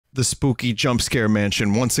the spooky jump scare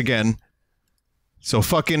mansion once again. So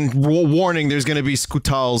fucking warning, there's gonna be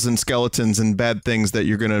scootals and skeletons and bad things that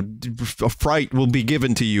you're gonna... A fright will be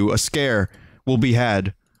given to you, a scare will be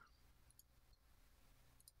had.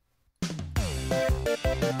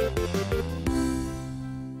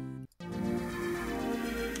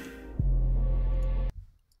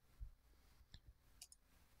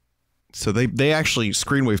 So they actually,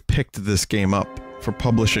 Screenwave picked this game up for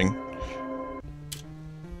publishing.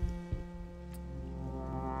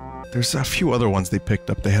 There's a few other ones they picked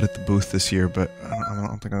up they had at the booth this year, but I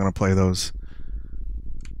don't think I'm gonna play those.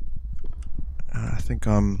 I think,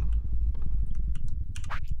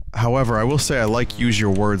 however, I will say I like Use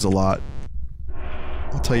Your Words a lot.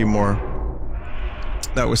 I'll tell you more.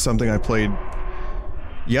 That was something I played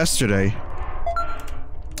yesterday,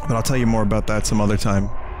 but I'll tell you more about that some other time.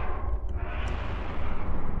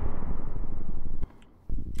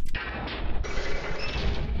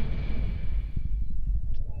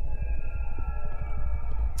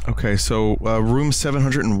 Okay, so, room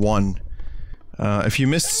 701. If you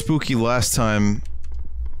missed Spooky last time,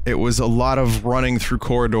 it was a lot of running through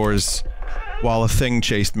corridors while a thing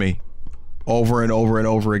chased me. Over and over and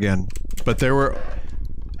over again. But there were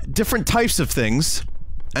different types of things,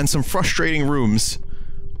 and some frustrating rooms,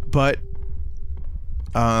 but,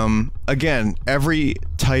 again, every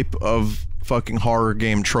type of fucking horror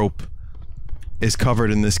game trope is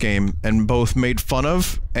covered in this game, and both made fun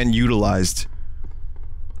of and utilized.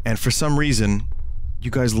 And for some reason, you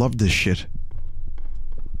guys love this shit.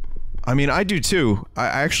 I mean, I do too. I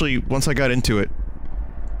actually, once I got into it,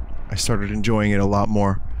 I started enjoying it a lot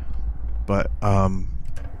more. But,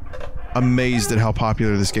 amazed at how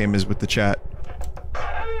popular this game is with the chat.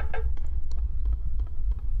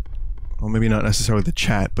 Well, maybe not necessarily the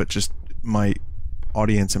chat, but just my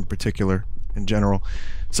audience in particular, in general.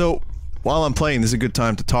 So, while I'm playing, this is a good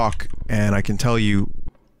time to talk, and I can tell you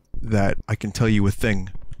that I can tell you a thing.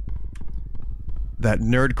 That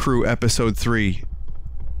Nerd Crew Episode 3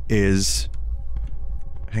 is...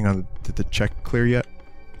 Hang on, did the check clear yet?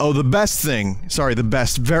 Oh, the best thing! Sorry, the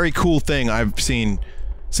best, very cool thing I've seen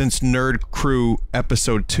since Nerd Crew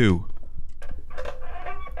Episode 2.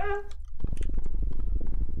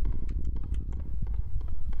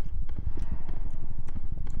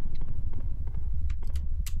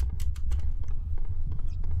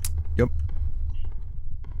 Yep.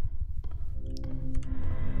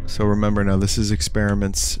 So remember now, this is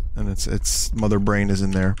experiments, and it's Mother Brain is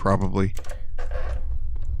in there, probably.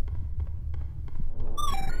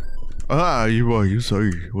 Ah, you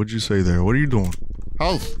say, what'd you say there? What are you doing?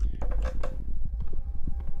 How?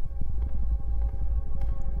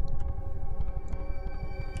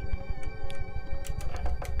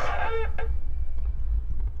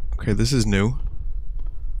 Okay, this is new.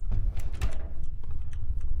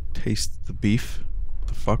 Taste the beef. What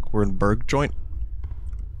the fuck? We're in Berg joint?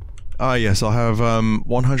 Ah, yes, I'll have,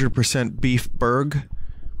 100% beef burg.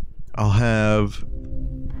 I'll have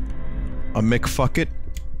a McFucket,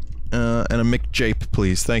 and a McJape,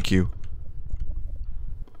 please. Thank you.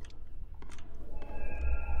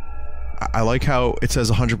 I like how it says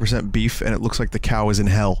 100% beef, and it looks like the cow is in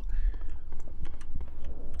hell.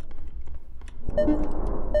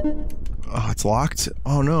 Oh, it's locked?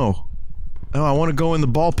 Oh, no. No, I want to go in the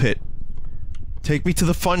ball pit. Take me to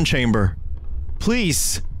the fun chamber.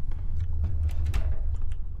 Please!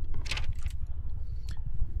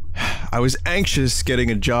 I was anxious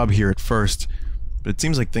getting a job here at first, but it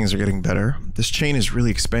seems like things are getting better. This chain is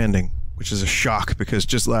really expanding, which is a shock because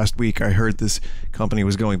just last week I heard this company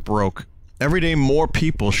was going broke. Every day more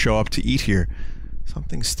people show up to eat here.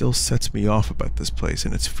 Something still sets me off about this place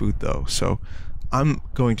and its food though, so I'm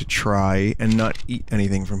going to try and not eat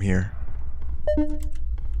anything from here.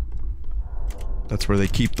 That's where they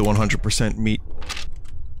keep the 100% meat.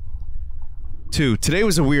 2. Today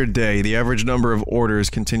was a weird day. The average number of orders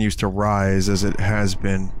continues to rise as it has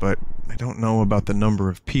been, but I don't know about the number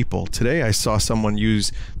of people. Today I saw someone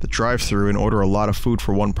use the drive-thru and order a lot of food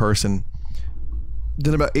for one person.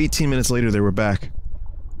 Then about 18 minutes later they were back.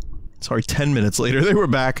 Sorry, 10 minutes later they were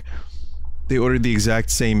back. They ordered the exact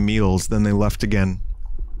same meals, then they left again.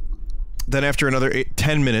 Then after another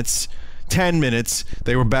 10 minutes,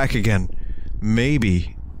 they were back again.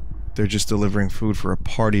 Maybe they're just delivering food for a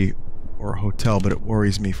party or a hotel, but it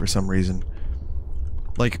worries me for some reason.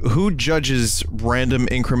 Like, who judges random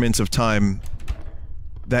increments of time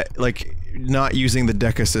that, like, not using the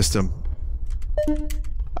Deca system?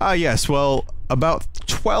 Ah, yes, well, about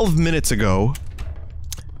 12 minutes ago,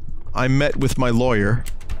 I met with my lawyer.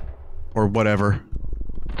 Or whatever.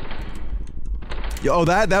 Oh,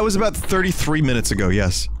 that was about 33 minutes ago,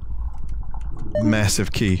 yes.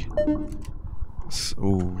 Massive key.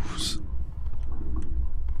 Ooh.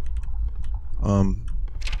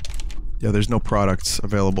 Yeah, there's no products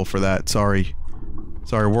available for that. Sorry.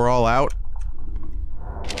 Sorry, we're all out?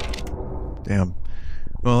 Damn.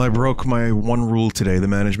 Well, I broke my one rule today. The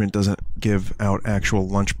management doesn't give out actual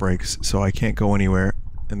lunch breaks, so I can't go anywhere,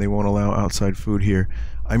 and they won't allow outside food here.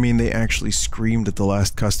 I mean, they actually screamed at the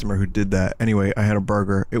last customer who did that. Anyway, I had a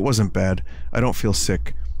burger. It wasn't bad. I don't feel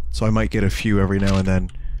sick, so I might get a few every now and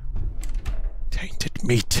then. Tainted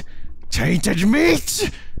meat! Tainted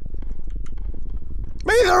meat!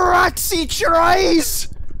 May the rats eat your eyes!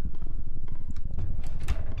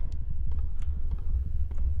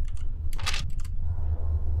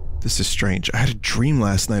 This is strange. I had a dream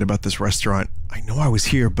last night about this restaurant. I know I was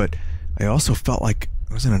here, but I also felt like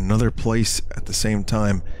I was in another place at the same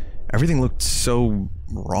time. Everything looked so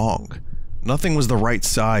wrong. Nothing was the right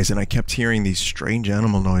size, and I kept hearing these strange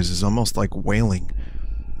animal noises, almost like wailing.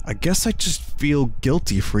 I guess I just feel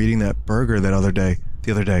guilty for eating that burger the other day.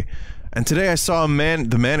 And today I saw the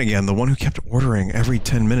man again, the one who kept ordering every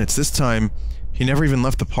 10 minutes. This time, he never even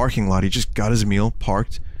left the parking lot. He just got his meal,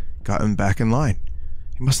 parked, got him back in line.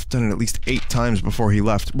 He must have done it at least 8 times before he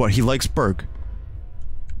left. What, he likes Berg?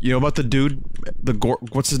 You know about the dude?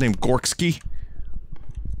 What's his name? Gorksky?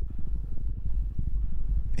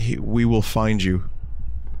 We will find you.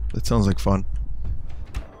 That sounds like fun.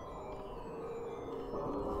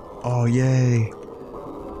 Oh, yay.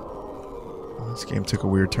 This game took a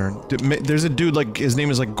weird turn. There's a dude, like, his name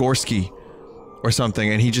is, like, Gorsky or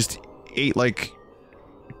something, and he just ate, like,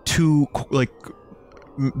 2, like,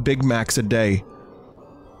 Big Macs a day.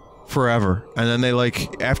 Forever. And then they,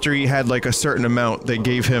 like, after he had, like, a certain amount, they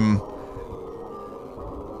gave him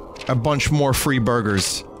a bunch more free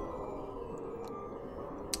burgers.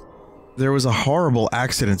 There was a horrible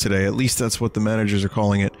accident today, at least that's what the managers are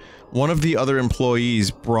calling it. One of the other employees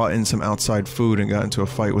brought in some outside food and got into a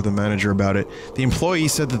fight with the manager about it. The employee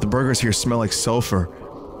said that the burgers here smell like sulfur.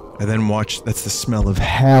 I then watched— that's the smell of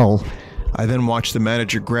hell. I then watched the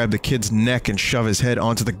manager grab the kid's neck and shove his head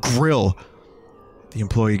onto the grill. The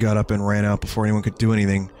employee got up and ran out before anyone could do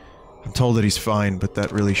anything. I'm told that he's fine, but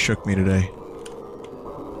that really shook me today.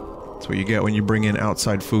 That's what you get when you bring in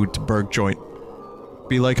outside food to Berg Joint.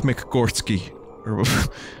 Be like Mick Gorski. Or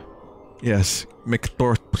yes, Mick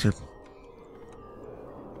Gorski.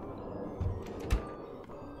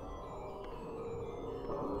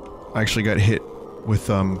 I actually got hit with,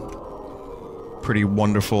 pretty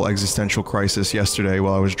wonderful existential crisis yesterday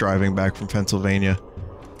while I was driving back from Pennsylvania.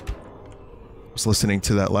 I was listening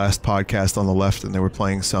to that last podcast on the left, and they were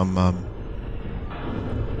playing some,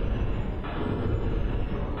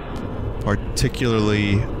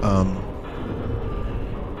 particularly,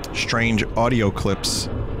 strange audio clips.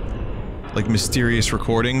 Like mysterious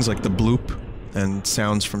recordings, like the bloop, and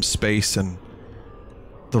sounds from space, and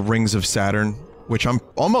the rings of Saturn, which I'm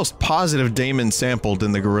almost positive Damon sampled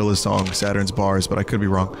in the Gorillaz song, Saturn's Bars, but I could be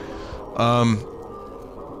wrong.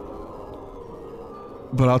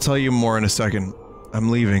 But I'll tell you more in a second. I'm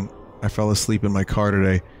leaving. I fell asleep in my car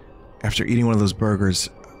today. After eating one of those burgers,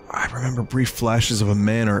 I remember brief flashes of a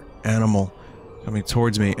man or animal coming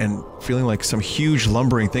towards me and feeling like some huge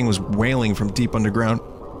lumbering thing was wailing from deep underground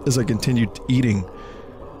as I continued eating.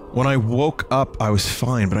 When I woke up, I was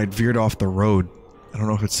fine, but I'd veered off the road. I don't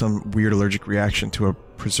know if it's some weird allergic reaction to a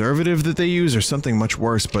preservative that they use or something much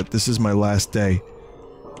worse, but this is my last day.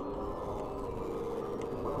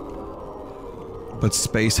 But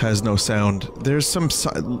space has no sound. There's some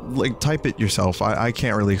like, type it yourself. I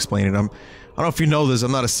can't really explain it. I don't know if you know this,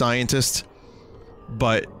 I'm not a scientist,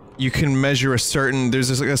 but you can measure a certain— there's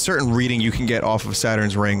this, like, a certain reading you can get off of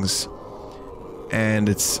Saturn's rings, and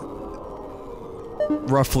it's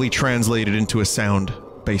roughly translated into a sound,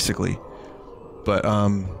 basically. But,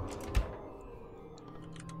 I'm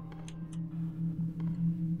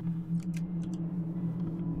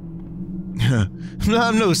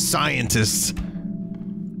no scientist.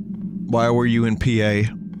 Why were you in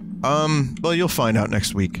PA? Well, you'll find out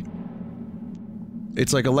next week.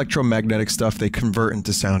 It's like electromagnetic stuff they convert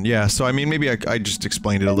into sound. Yeah, so I mean, maybe I just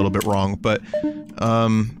explained it a little bit wrong, but,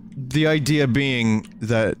 the idea being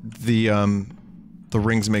that the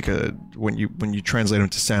rings make a— when you translate them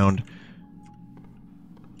to sound,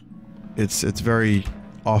 it's very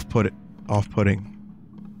off-putting.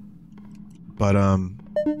 But,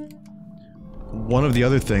 one of the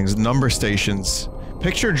other things, number stations.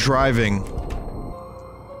 Picture driving—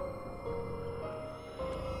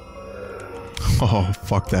 oh,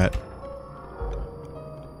 fuck that.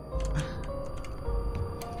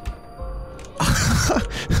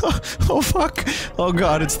 Oh fuck! Oh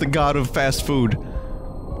god, it's the god of fast food.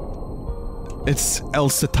 It's El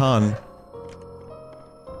Satan.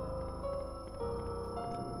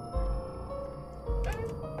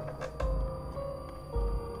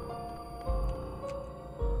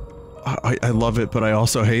 I love it, but I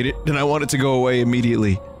also hate it, and I want it to go away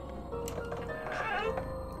immediately.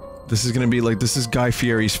 This is gonna be like, this is Guy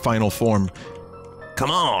Fieri's final form. Come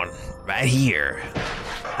on, right here.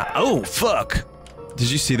 Oh, fuck! Did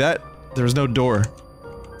you see that? There was no door.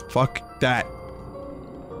 Fuck that.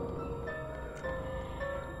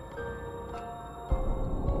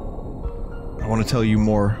 I want to tell you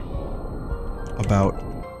more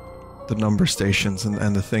about the number stations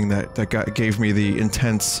and the thing that gave me the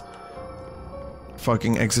intense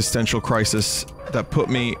fucking existential crisis that put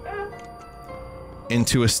me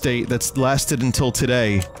into a state that's lasted until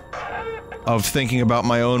today of thinking about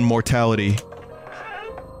my own mortality.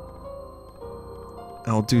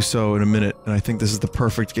 I'll do so in a minute, and I think this is the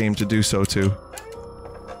perfect game to do so too.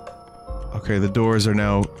 Okay, the doors are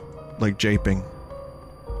now, like, japing.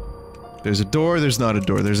 There's a door, there's not a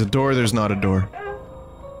door. There's a door, there's not a door.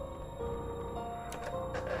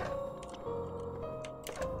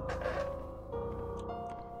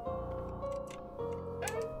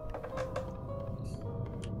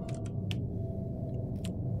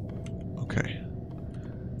 Okay.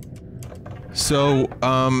 So,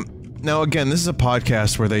 now again, this is a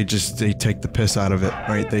podcast where they take the piss out of it,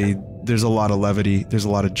 right? There's a lot of levity, there's a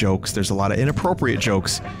lot of jokes, there's a lot of inappropriate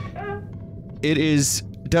jokes. It is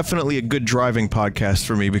definitely a good driving podcast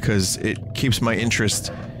for me because it keeps my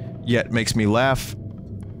interest, yet makes me laugh,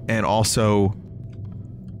 and also,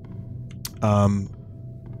 I don't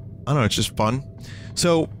know, it's just fun.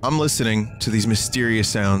 So, I'm listening to these mysterious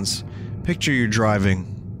sounds. Picture you're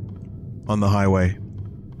driving on the highway,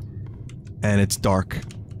 and it's dark.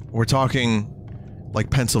 We're talking, like,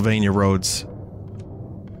 Pennsylvania roads.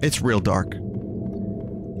 It's real dark.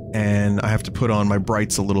 And I have to put on my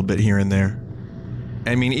brights a little bit here and there.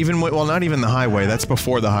 I mean, even well, not even the highway, that's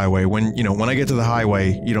before the highway. When, you know, when I get to the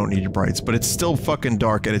highway, you don't need your brights. But it's still fucking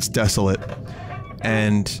dark and it's desolate.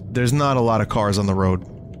 And there's not a lot of cars on the road.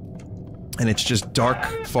 And it's just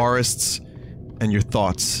dark forests and your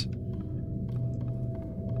thoughts.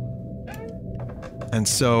 And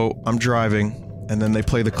so, I'm driving, and then they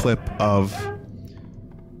play the clip of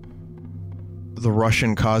the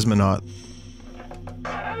Russian cosmonaut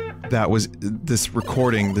that was this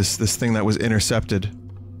recording, this thing that was intercepted.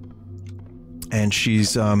 And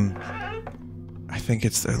she's, I think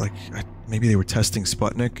it's, like, maybe they were testing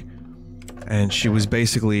Sputnik, and she was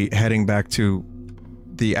basically heading back to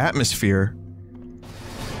the atmosphere,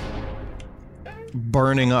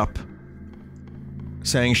 burning up,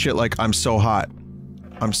 saying shit like, I'm so hot,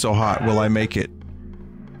 will I make it?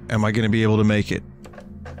 Am I gonna be able to make it?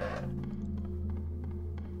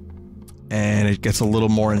 And it gets a little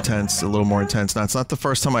more intense, Now, it's not the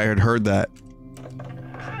first time I had heard that,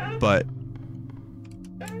 but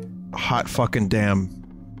hot fucking damn,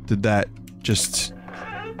 did that just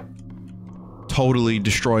totally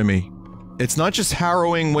destroy me. It's not just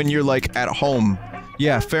harrowing when you're, like, at home.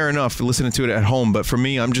 Yeah, fair enough, listening to it at home, but for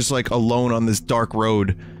me, I'm just, like, alone on this dark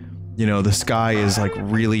road. You know, the sky is, like,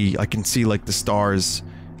 really, I can see, like, the stars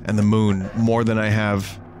and the moon more than I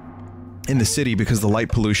have in the city because the light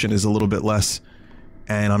pollution is a little bit less.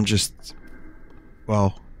 And I'm just,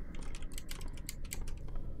 well,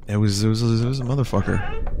 it was a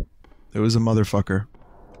motherfucker. It was a motherfucker.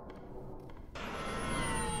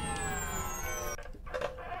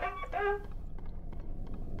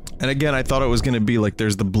 And again, I thought it was gonna be like,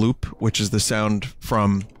 there's the bloop, which is the sound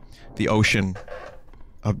from the ocean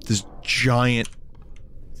of this giant,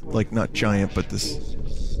 like, not giant, but this,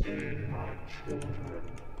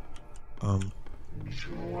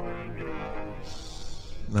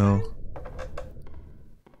 no.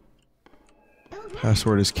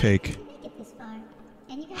 Password is cake.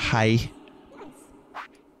 Hi. Nice.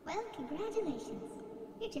 Well, congratulations.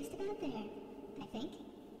 You're just about there, I think.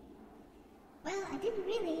 Well, I didn't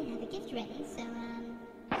really have a gift ready, so,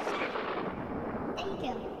 there you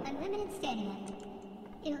go. Unlimited stamina.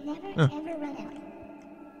 It'll never, ever run out.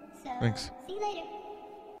 So, Thanks. See you later.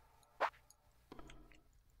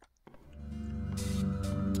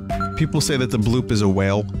 People say that the bloop is a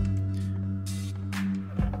whale.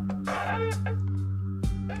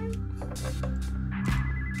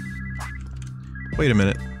 Wait a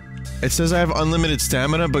minute. It says I have unlimited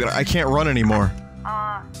stamina, but I can't run anymore.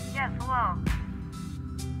 Yes, hello.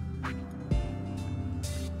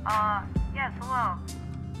 Yes, hello.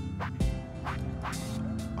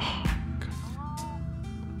 Oh, God.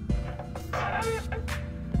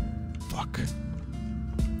 Fuck.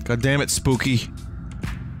 God damn it, Spooky.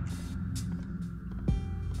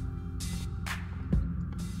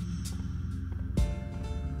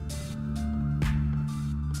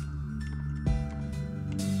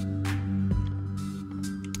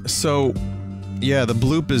 So, yeah, the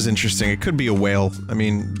bloop is interesting. It could be a whale. I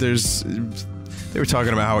mean, there's... They were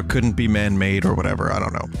talking about how it couldn't be man-made or whatever, I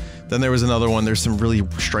don't know. Then there was another one, there's some really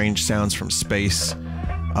strange sounds from space.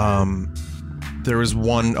 There was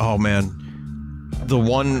one, oh man. The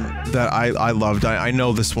one that I loved, I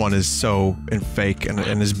know this one is so fake and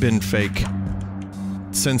has been fake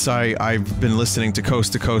since I've been listening to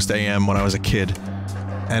Coast AM when I was a kid.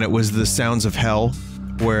 And it was the Sounds of Hell,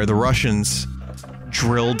 where the Russians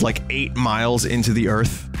drilled like 8 miles into the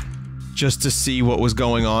earth just to see what was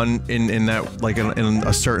going on in that, like, in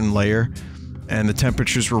a certain layer. And the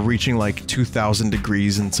temperatures were reaching like 2,000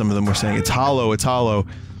 degrees, and some of them were saying, it's hollow, it's hollow.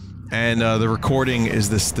 And the recording is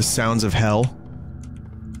the Sounds of Hell.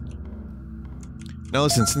 Now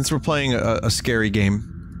listen, since we're playing a scary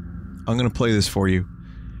game, I'm gonna play this for you.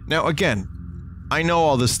 Now again, I know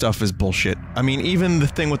all this stuff is bullshit. I mean, even the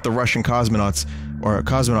thing with the Russian cosmonauts, or a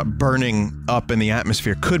cosmonaut burning up in the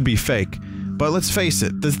atmosphere, could be fake. But let's face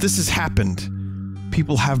it, this has happened.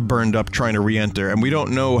 People have burned up trying to re-enter, and we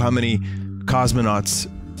don't know how many cosmonauts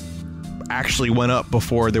actually went up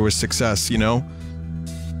before there was success, you know?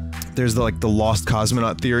 There's the lost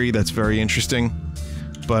cosmonaut theory that's very interesting.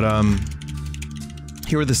 But,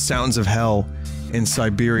 here are the Sounds of Hell in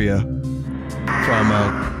Siberia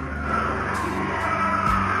from,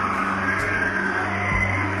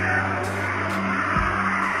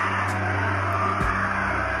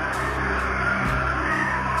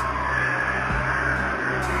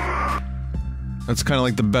 That's kind of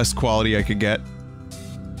like the best quality I could get.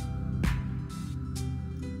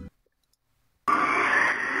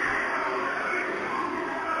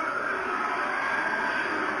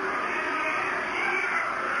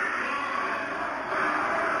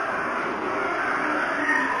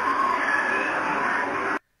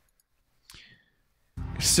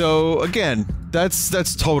 So, again,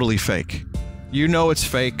 that's totally fake. You know it's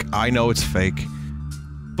fake, I know it's fake.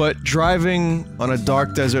 But driving on a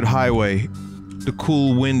dark desert highway, the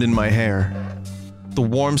cool wind in my hair, the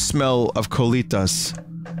warm smell of colitas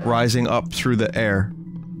rising up through the air.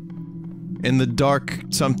 In the dark,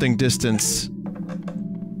 something distance,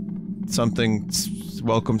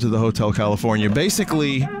 welcome to the Hotel California.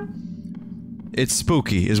 Basically, it's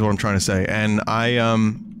spooky, is what I'm trying to say, and I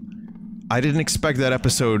didn't expect that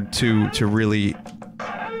episode to really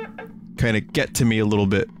kind of get to me a little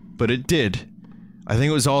bit, but it did. I think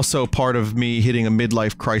it was also part of me hitting a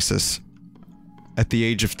midlife crisis at the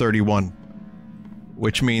age of 31,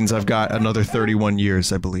 which means I've got another 31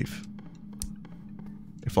 years, I believe,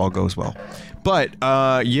 if all goes well. But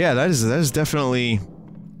yeah, that's definitely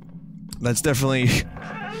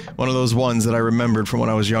one of those ones that I remembered from when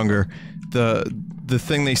I was younger. The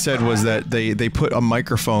thing they said was that they put a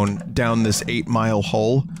microphone down this 8-mile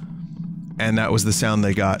hole, and that was the sound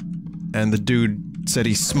they got. And the dude said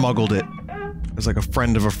he smuggled it. It was like a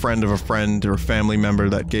friend of a friend of a friend, or a family member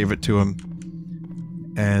that gave it to him.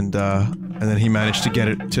 And then he managed to get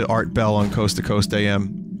it to Art Bell on Coast to Coast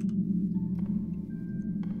AM.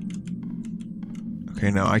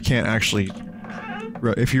 Okay, now I can't actually...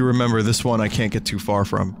 If you remember this one, I can't get too far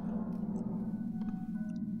from.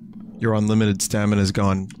 Your unlimited stamina is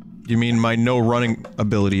gone. You mean my no running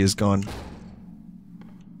ability is gone?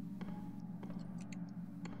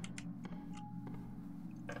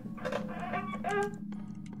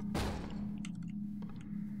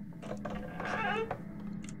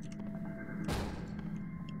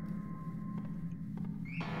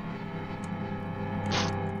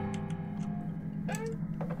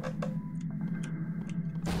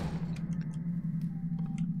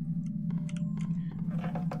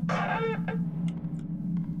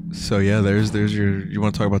 So yeah, there's your... You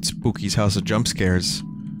want to talk about Spooky's House of Jump Scares.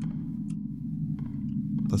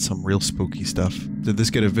 That's some real spooky stuff. Did this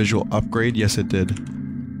get a visual upgrade? Yes, it did.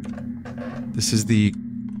 This is the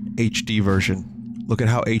HD version. Look at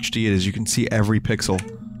how HD it is. You can see every pixel.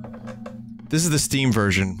 This is the Steam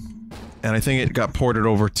version, and I think it got ported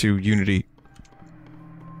over to Unity.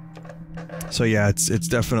 So yeah, it's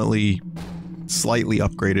definitely slightly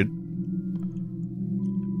upgraded.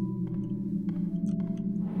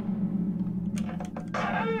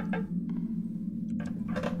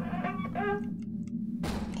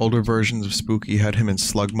 Older versions of Spooky had him in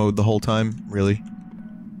slug mode the whole time? Really?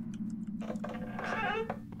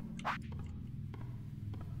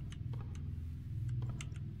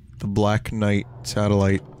 The Black Knight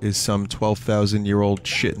satellite is some 12,000-year-old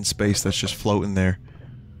shit in space that's just floating there.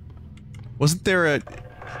 Wasn't there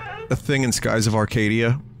a thing in Skies of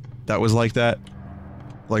Arcadia that was like that?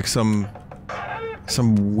 Like some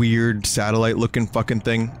weird satellite-looking fucking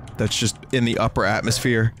thing that's just in the upper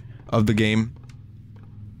atmosphere of the game?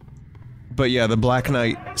 But yeah, the Black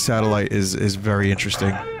Knight satellite is very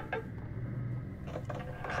interesting.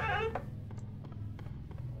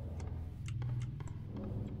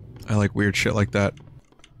 I like weird shit like that.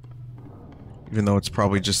 Even though it's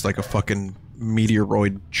probably just like a fucking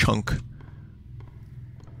meteoroid chunk.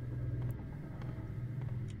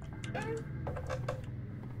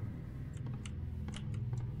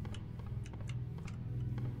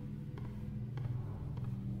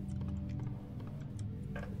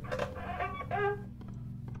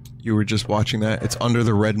 You were just watching that? It's under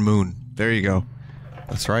the red moon. There you go.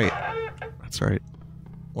 That's right. That's right.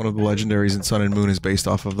 One of the legendaries in Sun and Moon is based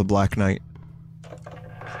off of the Black Knight.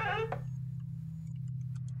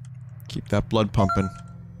 Keep that blood pumping.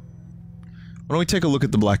 Why don't we take a look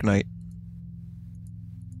at the Black Knight?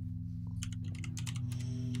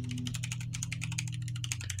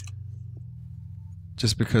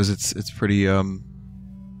 Just because it's pretty, it's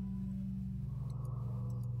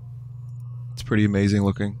pretty amazing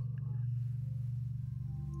looking.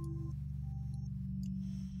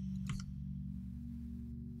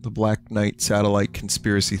 The Black Knight satellite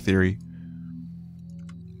conspiracy theory.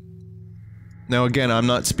 Now again, I'm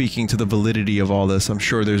not speaking to the validity of all this. I'm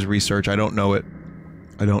sure there's research. I don't know it.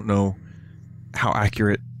 I don't know how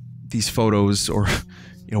accurate these photos or,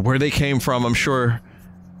 you know, where they came from. I'm sure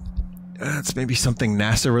it's maybe something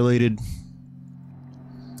NASA related.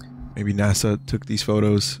 Maybe NASA took these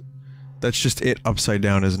photos. That's just it upside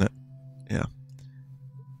down, isn't it? Yeah.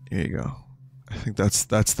 Here you go. I think that's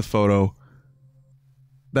the photo.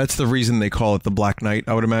 That's the reason they call it the Black Knight,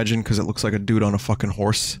 I would imagine, because it looks like a dude on a fucking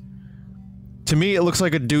horse. To me, it looks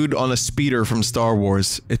like a dude on a speeder from Star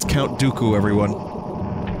Wars. It's Count Dooku, everyone.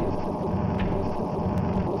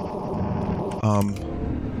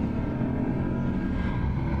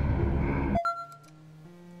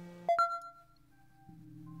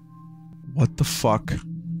 What the fuck?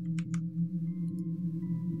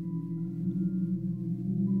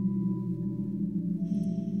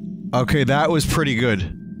 Okay, that was pretty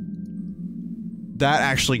good. That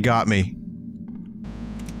actually got me.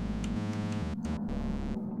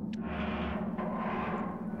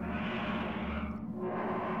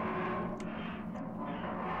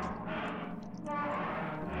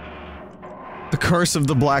 The Curse of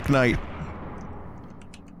the Black Knight.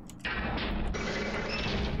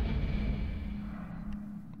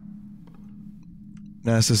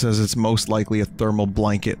 NASA says it's most likely a thermal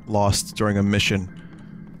blanket lost during a mission.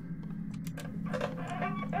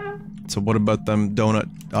 So what about them donut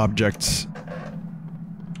objects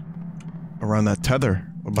around that tether?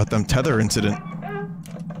 What about them tether incident?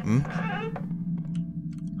 Hmm?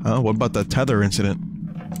 Huh? What about that tether incident?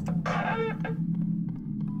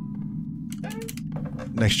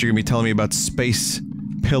 Next you're gonna be telling me about space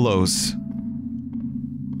pillows.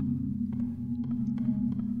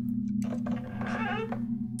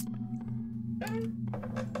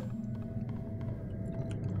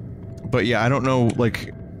 But yeah, I don't know,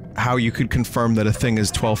 like, how you could confirm that a thing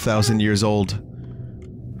is 12,000 years old.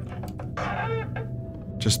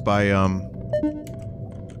 Just by,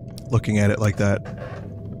 looking at it like that.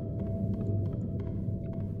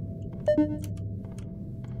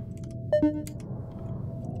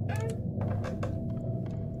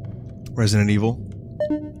 Resident Evil.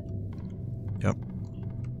 Yep.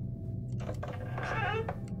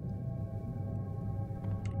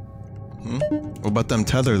 Hmm? What about them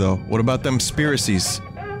tether, though? What about them spiracies?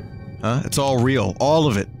 Huh? It's all real. All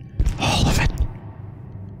of it. All of it.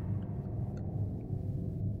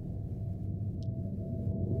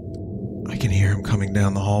 I can hear him coming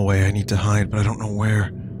down the hallway. I need to hide, but I don't know where.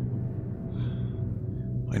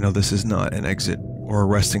 I know this is not an exit or a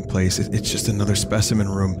resting place. It's just another specimen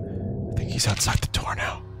room. I think he's outside the door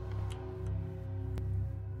now.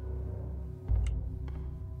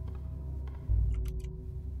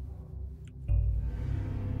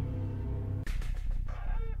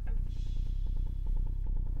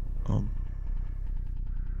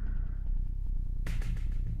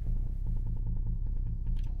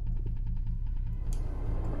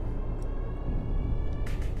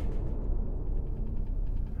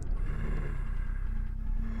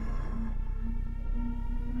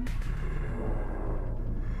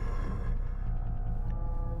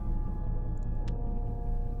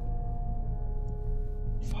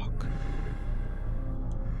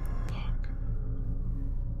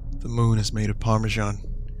 The moon is made of Parmesan.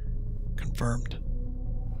 Confirmed.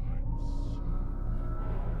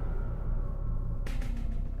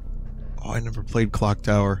 Oh, I never played Clock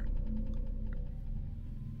Tower.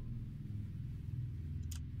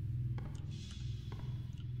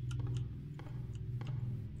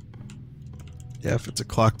 Yeah, if it's a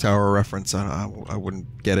clock tower reference, I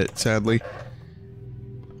wouldn't get it, sadly.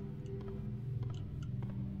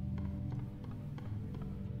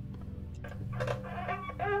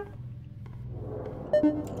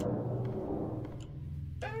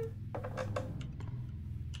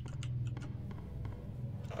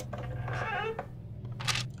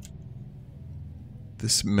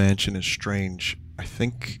 This mansion is strange. I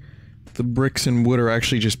think the bricks and wood are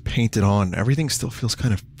actually just painted on. Everything still feels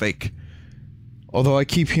kind of fake. Although I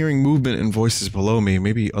keep hearing movement and voices below me,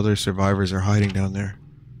 maybe other survivors are hiding down there.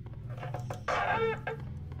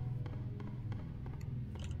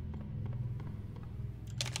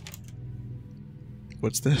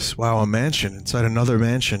 What's this? Wow, a mansion inside another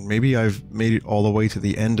mansion. Maybe I've made it all the way to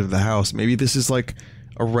the end of the house. Maybe this is like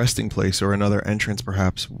a resting place or another entrance,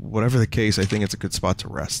 perhaps. Whatever the case, I think it's a good spot to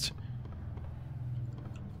rest.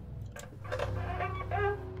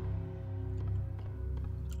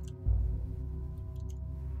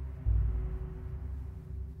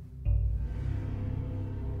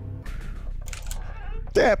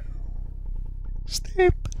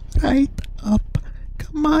 Step right up.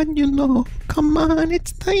 Come on, you know. Come on,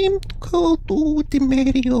 it's time to go to the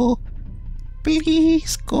Mario.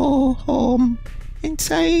 Please go home.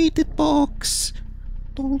 Inside the box.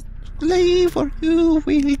 Don't leave or you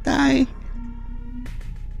will die.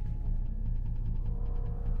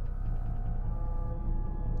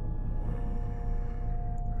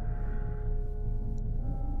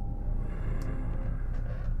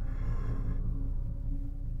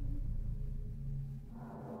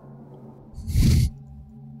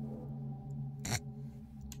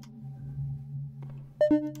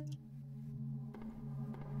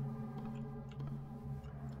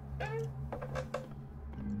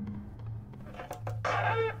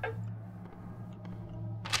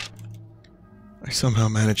 I somehow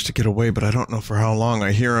managed to get away, but I don't know for how long.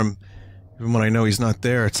 I hear him, even when I know he's not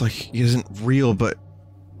there. It's like he isn't real, but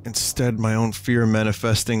instead my own fear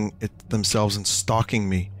manifesting it themselves and stalking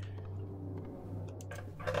me.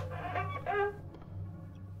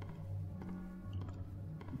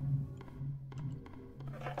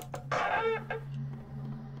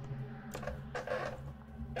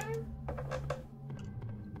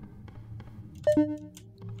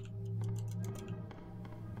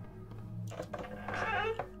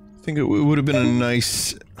 I think it would have been a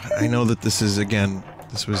nice... I know that this is, again,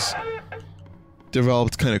 this was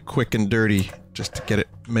developed kind of quick and dirty just to get it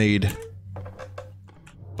made.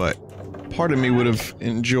 But part of me would have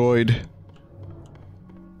enjoyed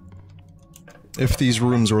if these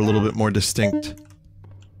rooms were a little bit more distinct.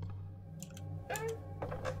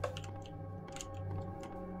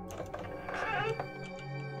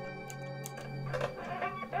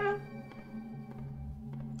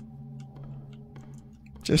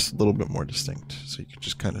 Just a little bit more distinct, so you could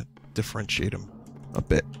just kind of differentiate them a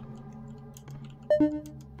bit.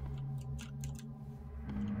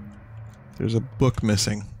 There's a book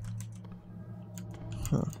missing.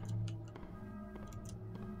 Huh.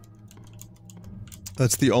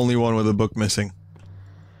 That's the only one with a book missing.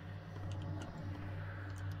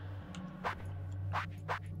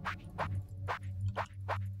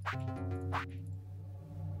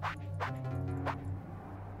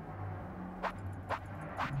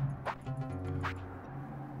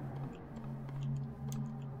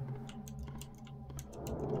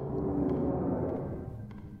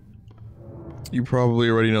 You probably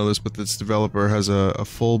already know this, but this developer has a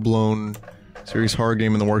full-blown serious horror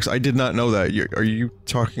game in the works. I did not know that. Are you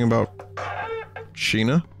talking about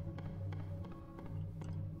Sheena?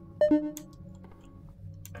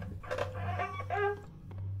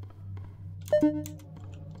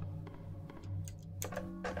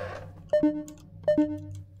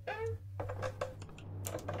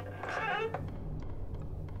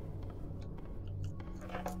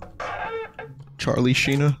 Charlie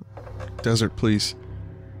Sheena? Desert, please.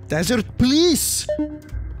 Desert, please!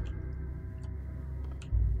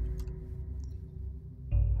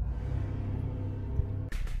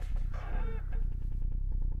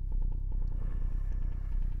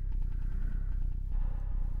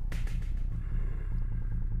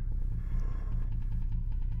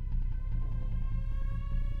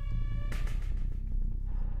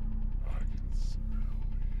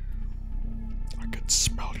 I can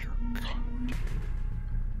smell your cunt.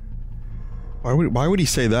 Why would he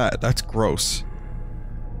say that? That's gross.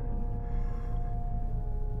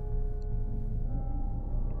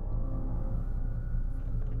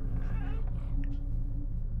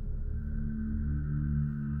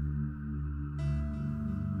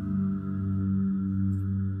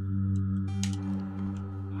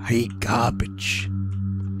 I hate garbage.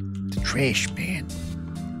 The trash man.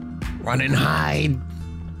 Run and hide.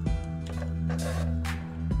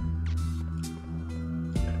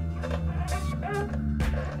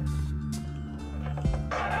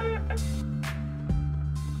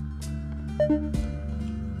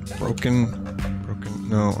 Broken.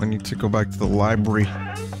 No, I need to go back to the library.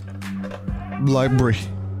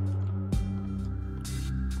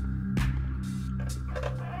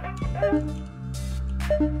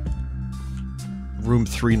 Room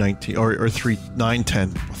 319, or 910.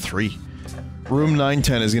 3. Room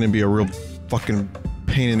 910 is gonna be a real fucking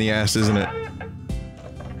pain in the ass, isn't it?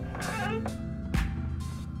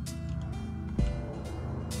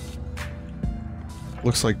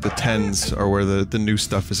 Looks like the 10s are where the new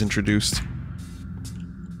stuff is introduced.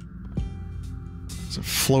 Is it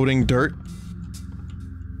floating dirt?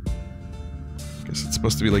 Guess it's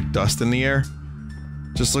supposed to be like dust in the air.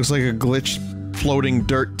 Just looks like a glitched floating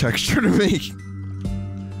dirt texture to me.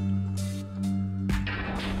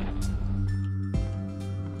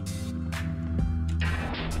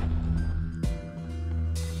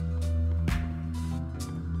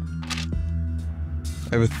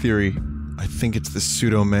 I have a theory. I think it's the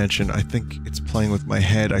pseudo mansion. I think it's playing with my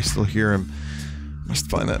head. I still hear him. Must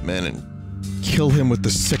find that man and kill him with the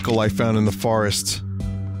sickle I found in the forest.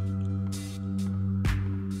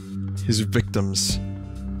 His victims.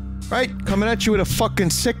 Right? Coming at you with a fucking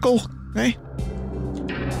sickle? Hey?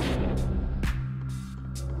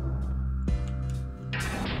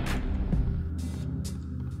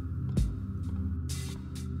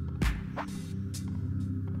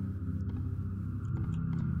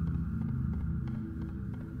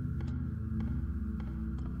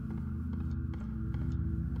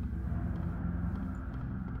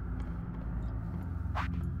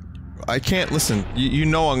 I can't listen. You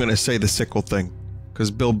know I'm gonna say the sickle thing,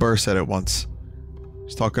 because Bill Burr said it once.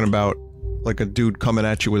 He's talking about like a dude coming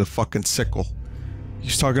at you with a fucking sickle.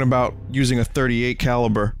 He's talking about using a .38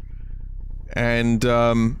 caliber, and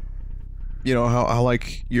you know how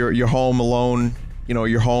like you're home alone, you know,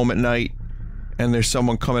 you're home at night, and there's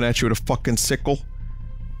someone coming at you with a fucking sickle,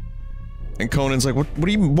 and Conan's like, what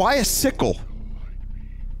do you? Why a sickle?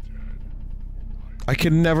 I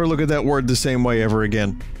can never look at that word the same way ever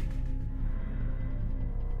again.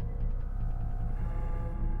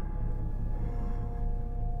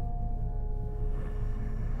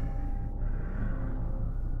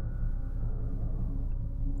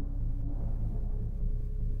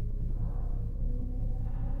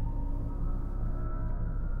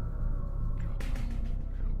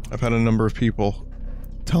 I've had a number of people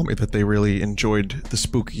tell me that they really enjoyed the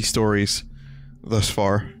spooky stories thus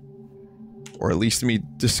far. Or at least me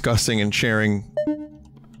discussing and sharing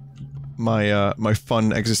my, my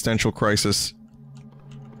fun existential crisis.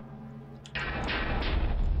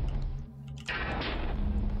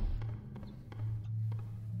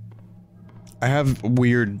 I have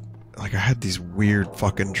weird... like, I had these weird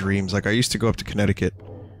fucking dreams. Like, I used to go up to Connecticut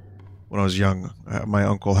when I was young. My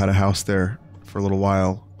uncle had a house there for a little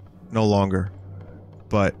while. No longer.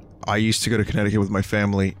 But I used to go to Connecticut with my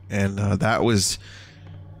family, and that was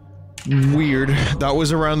weird. That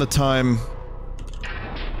was around the time...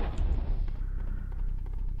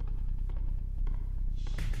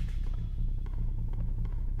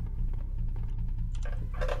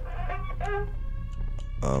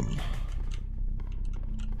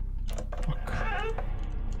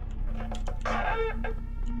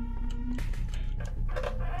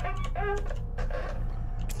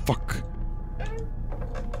 Fuck.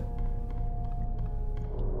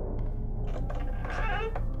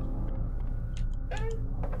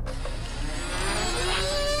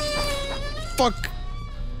 Fuck.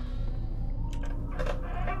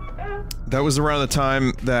 That was around the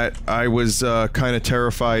time that I was kind of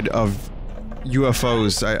terrified of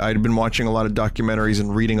UFOs. I'd been watching a lot of documentaries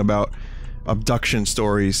and reading about abduction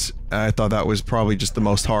stories. I thought that was probably just the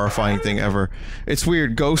most horrifying thing ever. It's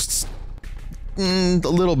weird, ghosts... a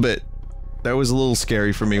little bit. That was a little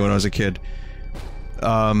scary for me when I was a kid.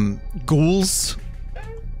 Ghouls?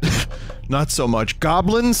 Not so much.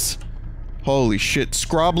 Goblins? Holy shit.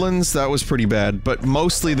 Scroblins? That was pretty bad. But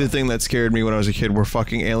mostly the thing that scared me when I was a kid were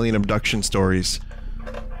fucking alien abduction stories.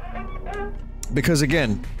 Because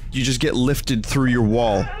again, you just get lifted through your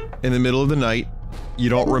wall in the middle of the night, you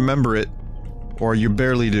don't remember it, or you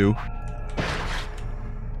barely do.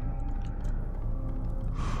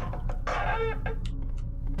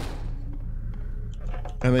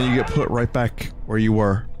 And then you get put right back where you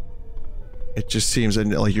were. It just seems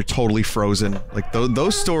like you're totally frozen. Like,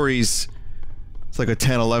 those stories... It's like a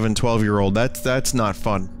 10, 11, 12-year-old. That's not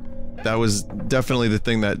fun. That was definitely the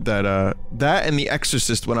thing that and The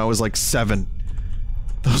Exorcist when I was like 7.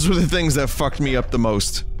 Those were the things that fucked me up the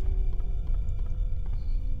most.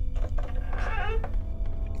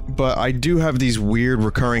 But I do have these weird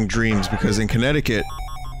recurring dreams because in Connecticut,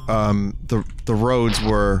 the roads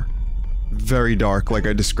were very dark, like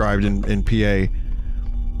I described in PA.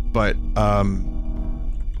 But,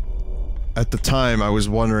 at the time I was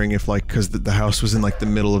wondering if, like, cause the house was in, like, the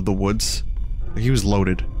middle of the woods. Like, he was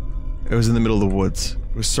loaded. It was in the middle of the woods.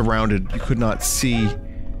 It was surrounded. You could not see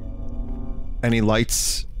any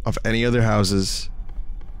lights of any other houses.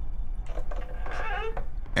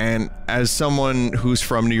 And as someone who's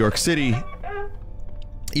from New York City,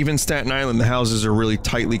 even Staten Island, the houses are really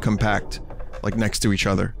tightly compact, like next to each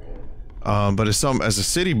other. But as a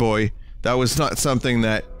city boy, that was not something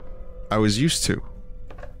that I was used to.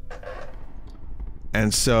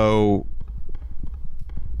 And so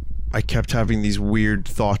I kept having these weird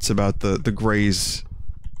thoughts about the Greys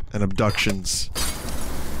and abductions.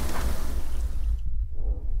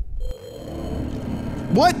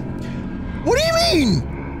 What? What do you mean?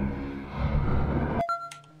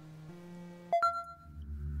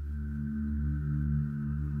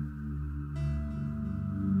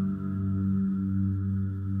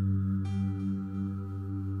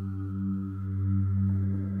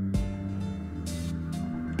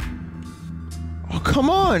 Oh, come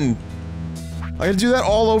on! I gotta do that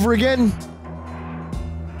all over again?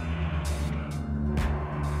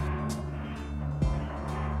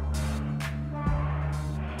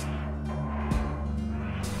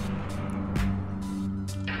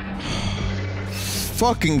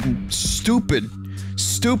 Fucking stupid.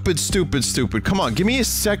 Stupid, stupid, stupid. Come on, give me a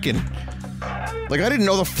second. Like, I didn't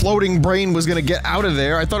know the floating brain was gonna get out of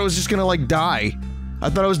there. I thought it was just gonna, like, die. I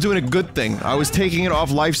thought I was doing a good thing. I was taking it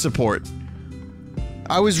off life support.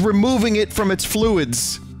 I was removing it from its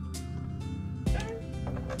fluids.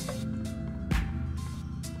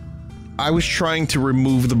 I was trying to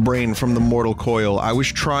remove the brain from the mortal coil. I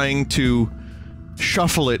was trying to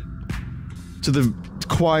shuffle it to the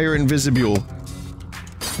choir invisibule.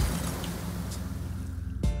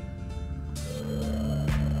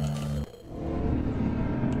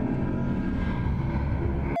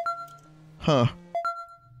 Huh.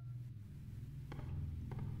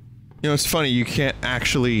 You know, it's funny, you can't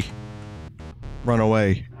actually run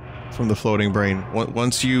away from the floating brain.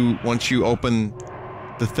 Once you open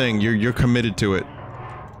the thing, you're committed to it.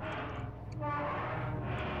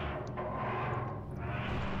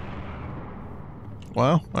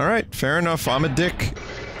 Well, alright, fair enough, I'm a dick.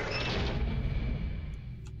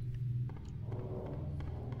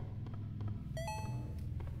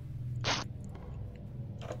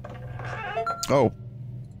 Oh.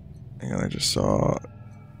 Hang on, I just saw...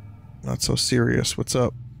 Not so serious, what's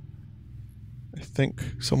up? I think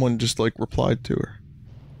someone just, like, replied to her.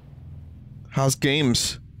 How's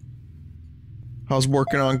games? How's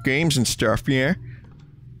working on games and stuff, yeah?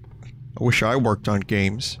 I wish I worked on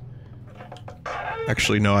games.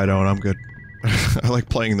 Actually, no, I don't, I'm good. I like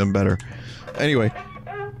playing them better. Anyway,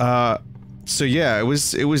 so yeah, it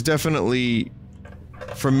was definitely...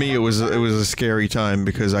 For me, it was a scary time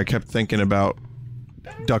because I kept thinking about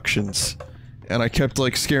abductions. And I kept,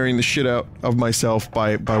 like, scaring the shit out of myself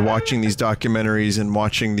by watching these documentaries and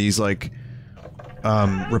watching these, like,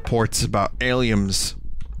 reports about aliens.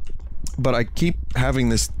 But I keep having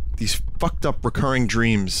these fucked up recurring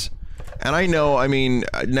dreams. And I know, I mean,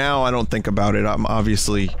 now I don't think about it. I'm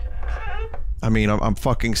obviously... I mean, I'm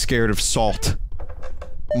fucking scared of salt.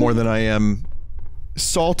 More than I am...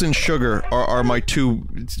 Salt and sugar are my two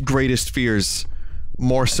greatest fears.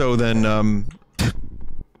 More so than,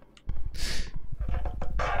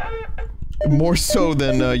 more so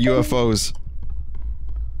than, UFOs.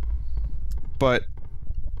 But,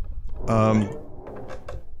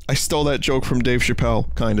 I stole that joke from Dave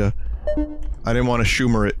Chappelle, kinda. I didn't want to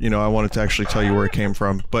Schumer it, you know, I wanted to actually tell you where it came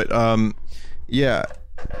from. But, yeah.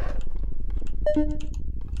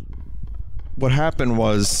 What happened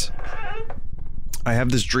was... I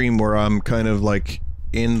have this dream where I'm kind of, like,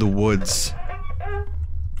 in the woods,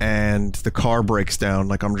 and the car breaks down,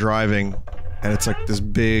 like I'm driving, and it's like this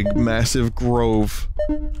big, massive grove.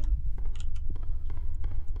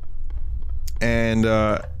 And,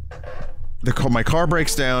 my car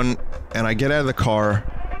breaks down, and I get out of the car,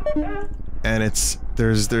 and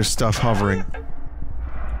there's stuff hovering.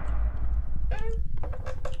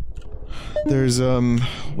 There's,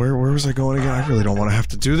 where was I going again? I really don't want to have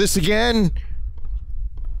to do this again!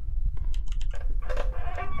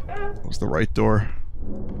 Was the right door.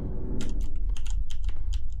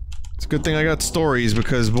 It's a good thing I got stories,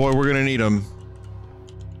 because boy, we're gonna need them.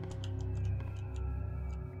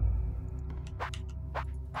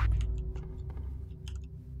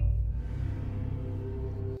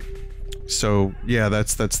 So, yeah,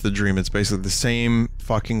 that's the dream. It's basically the same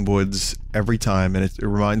fucking woods every time, and it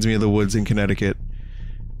reminds me of the woods in Connecticut.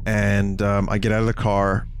 And, I get out of the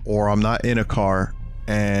car, or I'm not in a car,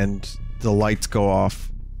 and the lights go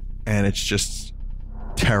off, and it's just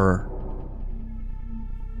terror.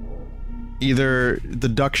 Either the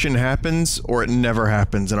abduction happens, or it never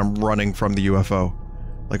happens, and I'm running from the UFO.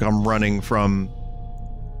 Like, I'm running from...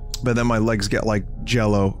 But then my legs get like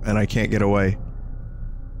jello, and I can't get away.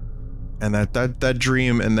 And that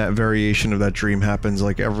dream and that variation of that dream happens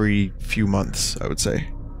like every few months, I would say.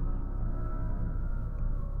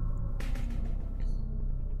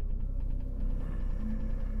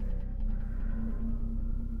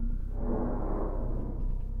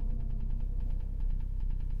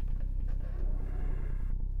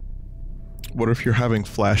 What if you're having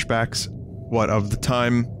flashbacks? What, of the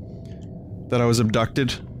time that I was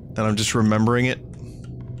abducted? And I'm just remembering it?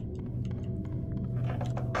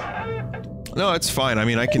 No, it's fine. I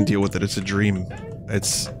mean, I can deal with it. It's a dream.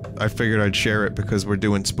 I figured I'd share it because we're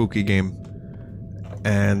doing spooky game.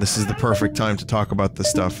 And this is the perfect time to talk about this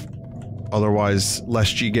stuff. Otherwise,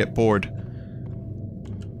 lest ye get bored.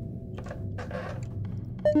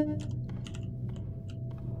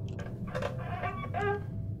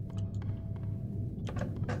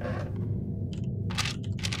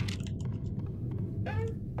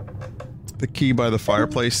 The key by the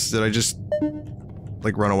fireplace, did I just,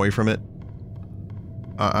 like, run away from it?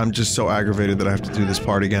 I'm just so aggravated that I have to do this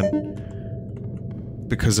part again.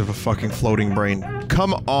 Because of a fucking floating brain.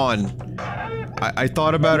 Come on! I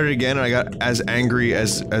thought about it again and I got as angry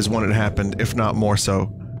as when it happened, if not more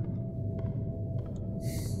so.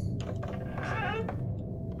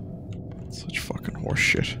 Such fucking horse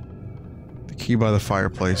shit. The key by the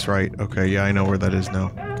fireplace, right? Okay, yeah, I know where that is now.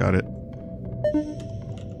 Got it.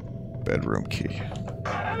 Bedroom key.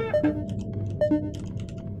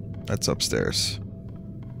 That's upstairs.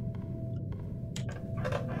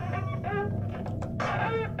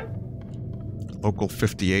 Local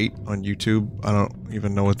 58 on YouTube. I don't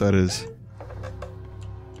even know what that is.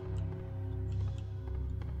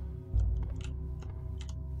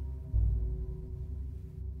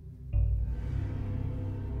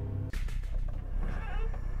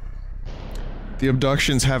 The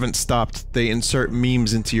abductions haven't stopped. They insert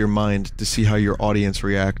memes into your mind to see how your audience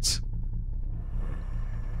reacts.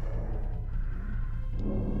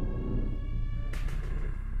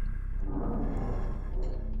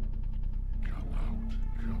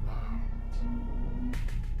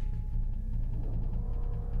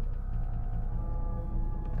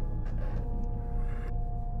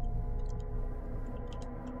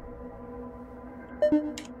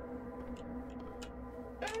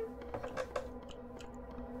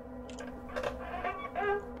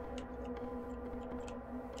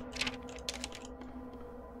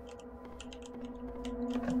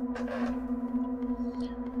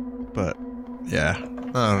 But, yeah, I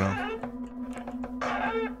don't know.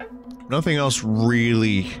 Nothing else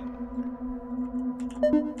really,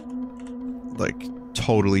 like,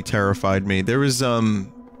 totally terrified me. There was, you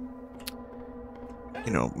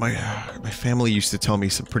know, my family used to tell me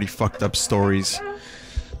some pretty fucked up stories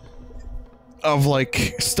of,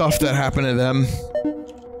 like, stuff that happened to them.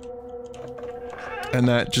 And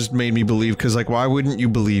that just made me believe, because, like, why wouldn't you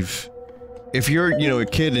believe? If you're, you know, a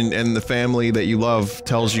kid and the family that you love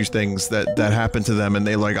tells you things that happened to them and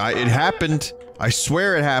they like, it happened, I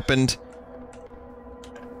swear it happened.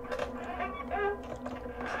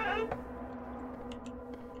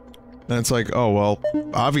 And it's like, oh, well,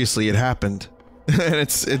 obviously it happened.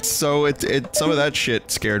 And some of that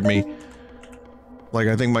shit scared me. Like,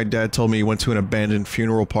 I think my dad told me he went to an abandoned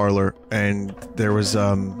funeral parlor and there was,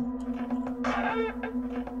 a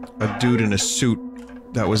dude in a suit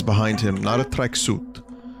that was behind him, not a tracksuit.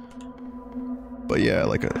 But yeah,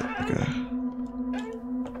 like a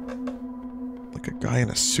guy in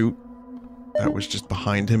a suit that was just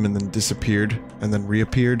behind him and then disappeared and then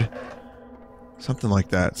reappeared. Something like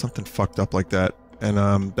that, something fucked up like that. And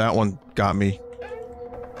that one got me.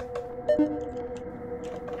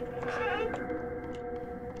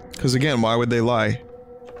 Cause again, why would they lie?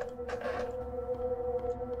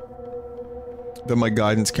 Then my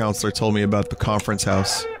guidance counselor told me about the conference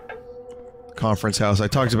house. Conference house. I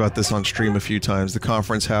talked about this on stream a few times. The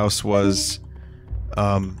conference house was,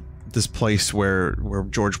 this place where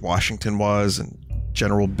George Washington was, and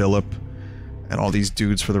General Billup, and all these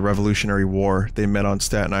dudes for the Revolutionary War. They met on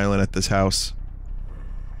Staten Island at this house.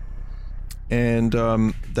 And,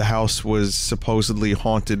 the house was supposedly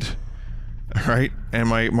haunted. Right? And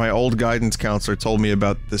my old guidance counselor told me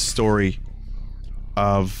about this story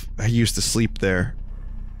of, I used to sleep there,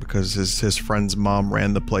 because his friend's mom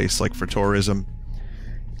ran the place, like, for tourism.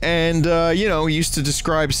 And, you know, used to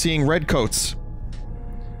describe seeing redcoats.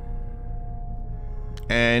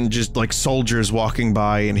 And just, like, soldiers walking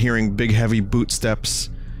by and hearing big, heavy boot steps.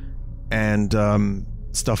 And,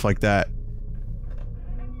 stuff like that.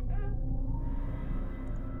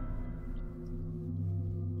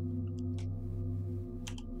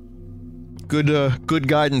 Good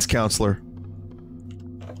guidance counselor.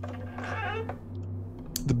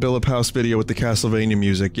 The Billip House video with the Castlevania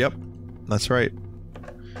music. Yep, that's right.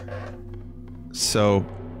 So,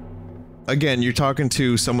 again, you're talking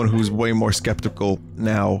to someone who's way more skeptical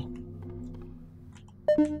now.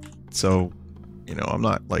 So, you know, I'm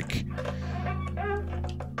not, like...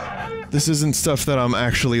 This isn't stuff that I'm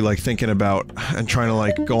actually, like, thinking about and trying to,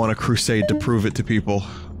 like, go on a crusade to prove it to people.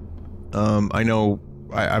 I know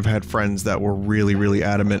I've had friends that were really, really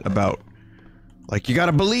adamant about, like, you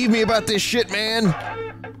gotta believe me about this shit, man!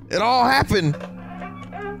 It all happened!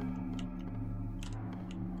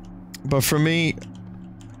 But for me,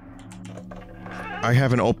 I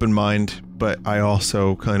have an open mind, but I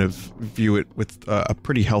also kind of view it with a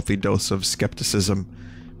pretty healthy dose of skepticism,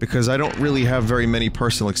 because I don't really have very many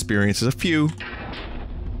personal experiences. A few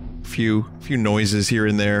noises here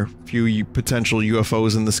and there, few potential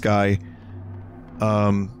UFOs in the sky.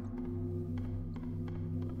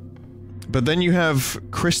 But then you have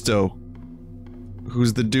Christo,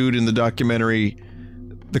 who's the dude in the documentary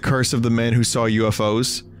The Curse of the Man Who Saw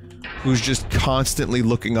UFOs, who's just constantly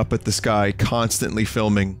looking up at the sky, constantly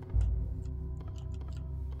filming.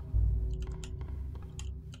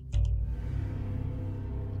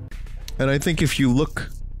 And I think if you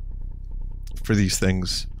look for these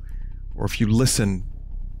things, or if you listen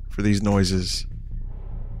for these noises,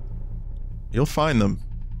 you'll find them.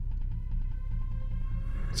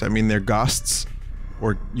 Does that mean they're ghosts?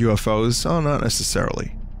 Or UFOs? Oh, not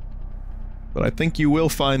necessarily. But I think you will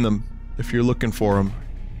find them if you're looking for them.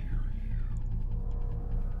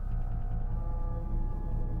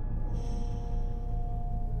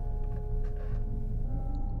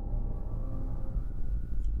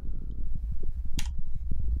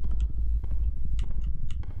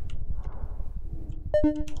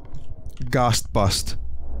 Ghost bust.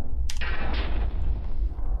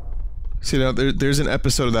 See, now, there's an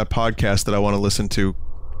episode of that podcast that I want to listen to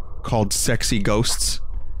called Sexy Ghosts.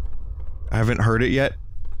 I haven't heard it yet,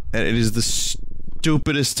 and it is the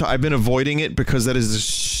stupidest I've been avoiding it because that is the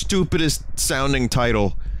stupidest sounding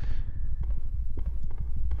title.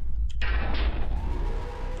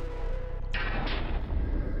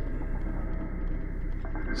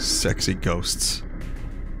 Sexy Ghosts.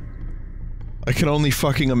 I can only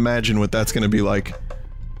fucking imagine what that's gonna be like.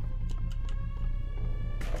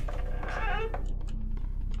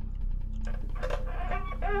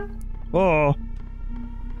 Oh.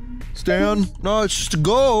 Stan? No, it's just a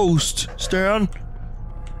ghost, Stan.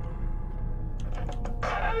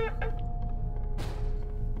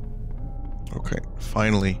 Okay,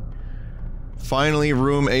 finally. Finally,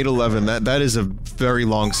 room 811. That is a very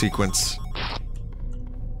long sequence.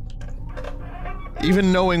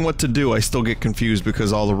 Even knowing what to do, I still get confused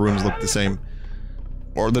because all the rooms look the same.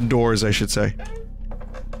 Or the doors, I should say.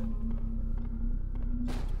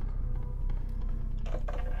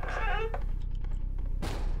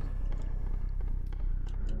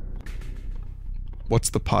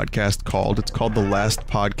 What's the podcast called? It's called The Last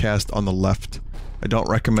Podcast on the Left. I don't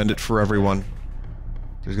recommend it for everyone.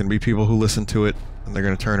 There's gonna be people who listen to it, and they're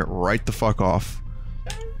gonna turn it right the fuck off.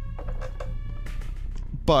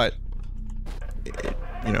 But,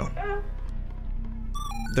 you know,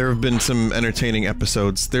 there have been some entertaining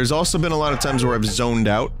episodes. There's also been a lot of times where I've zoned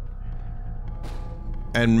out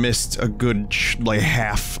and missed a good, like,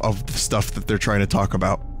 half of the stuff that they're trying to talk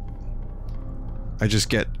about. I just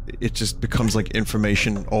get, it just becomes like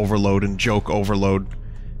information overload and joke overload.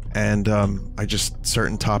 And, I just,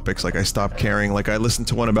 certain topics, like, I stop caring. Like, I listened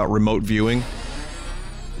to one about remote viewing,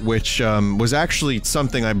 which, was actually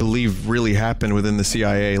something I believe really happened within the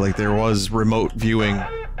CIA. Like, there was remote viewing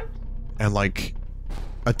and, like,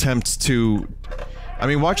 attempts to... I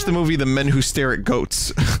mean, watch the movie The Men Who Stare at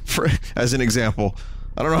Goats, for, as an example.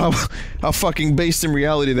 I don't know how fucking based in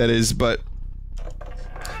reality that is, but...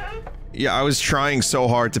 Yeah, I was trying so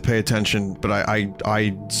hard to pay attention, but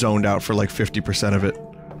I zoned out for like 50% of it.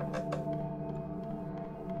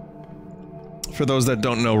 For those that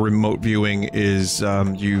don't know, remote viewing is,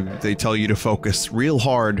 they tell you to focus real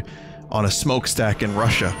hard on a smokestack in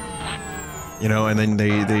Russia. You know, and then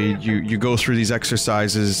you go through these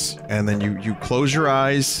exercises, and then you close your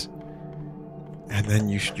eyes, and then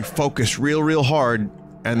you focus real hard,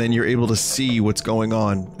 and then you're able to see what's going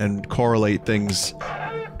on, and correlate things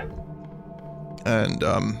And,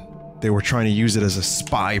 they were trying to use it as a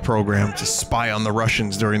spy program to spy on the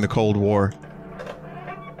Russians during the Cold War.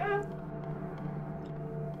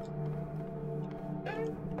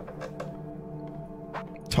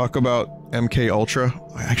 Talk about MK Ultra.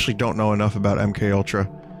 I actually don't know enough about MK Ultra.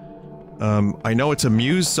 I know it's a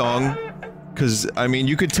Muse song, because, I mean,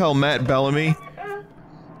 you could tell Matt Bellamy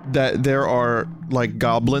that there are, like,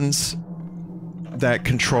 goblins that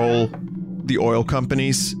control the oil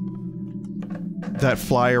companies that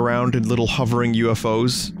fly around in little hovering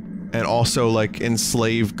UFOs and also, like,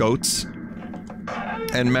 enslave goats.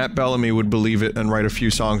 And Matt Bellamy would believe it and write a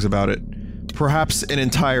few songs about it. Perhaps an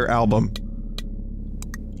entire album.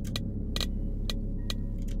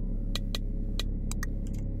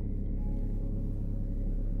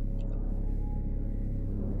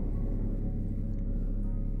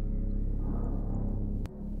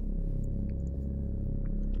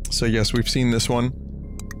 So yes, we've seen this one.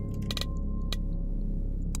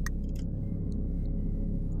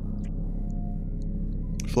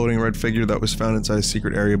 Floating red figure that was found inside a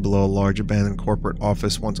secret area below a large abandoned corporate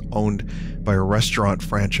office once owned by a restaurant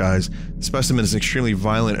franchise. The specimen is extremely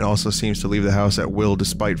violent and also seems to leave the house at will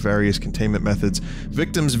despite various containment methods.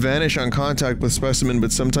 Victims vanish on contact with specimen,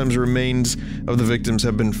 but sometimes remains of the victims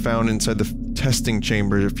have been found inside the testing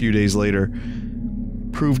chamber a few days later.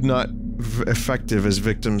 Proved not effective as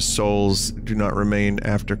victims' souls do not remain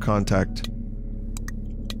after contact.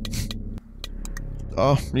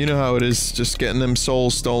 Oh, you know how it is, just getting them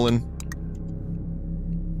souls stolen.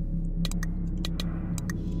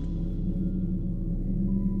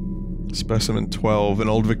 Specimen 12, an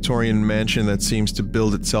old Victorian mansion that seems to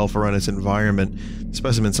build itself around its environment. The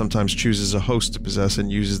specimen sometimes chooses a host to possess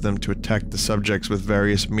and uses them to attack the subjects with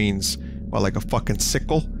various means. Well, like a fucking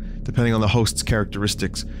sickle? Depending on the host's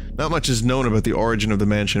characteristics. Not much is known about the origin of the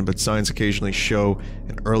mansion, but signs occasionally show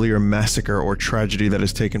an earlier massacre or tragedy that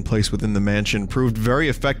has taken place within the mansion. Proved very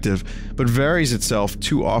effective, but varies itself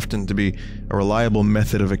too often to be a reliable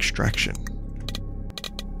method of extraction.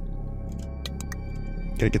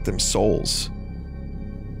 Gotta get them souls.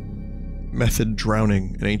 Method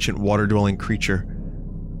drowning, an ancient water-dwelling creature.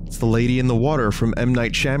 It's the lady in the water from M.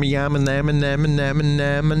 Night Shyamalan.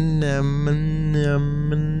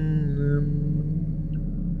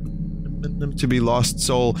 To be lost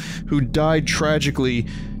soul who died tragically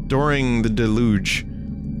during the deluge.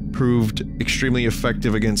 Proved extremely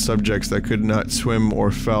effective against subjects that could not swim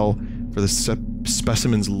or fell for the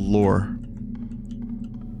specimen's lure.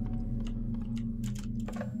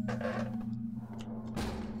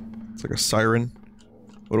 It's like a siren.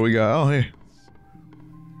 What do we got? Oh, hey.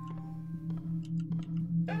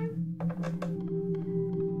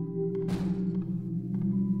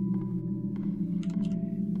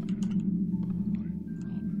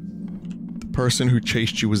 Person who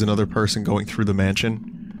chased you was another person going through the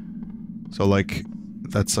mansion. So, like,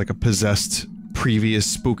 that's like a possessed, previous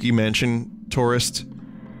spooky mansion tourist.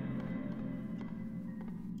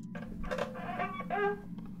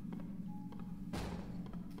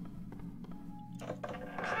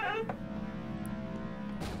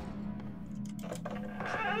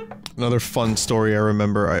 Another fun story I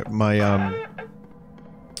remember, my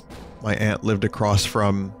aunt lived across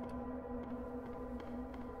from,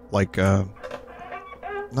 like,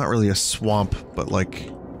 not really a swamp, but like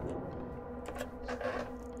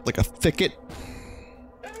a thicket.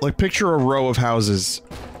 Like, picture a row of houses,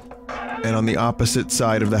 and on the opposite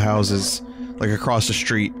side of the houses, like across the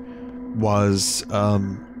street, was,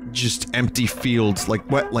 just empty fields, like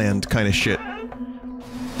wetland kind of shit.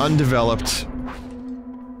 Undeveloped.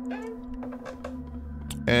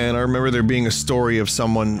 And I remember there being a story of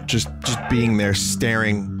someone just being there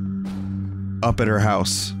staring up at her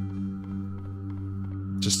house.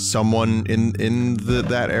 Just someone in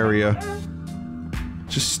that area,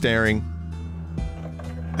 just staring,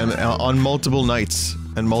 and on multiple nights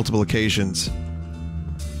and multiple occasions.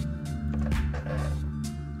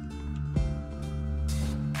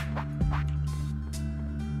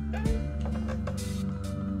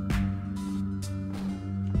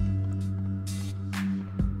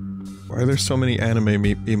 Why are there so many anime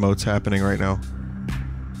emotes happening right now?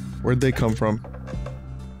 Where'd they come from?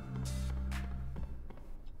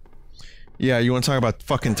 Yeah, you want to talk about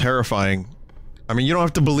fucking terrifying. I mean, you don't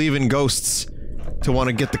have to believe in ghosts to want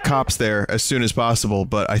to get the cops there as soon as possible,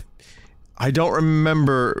 but I don't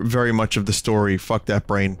remember very much of the story. Fuck that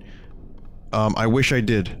brain. I wish I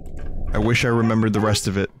did. I wish I remembered the rest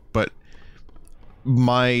of it, but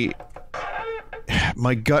my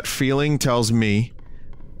gut feeling tells me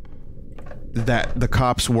that the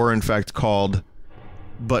cops were in fact called,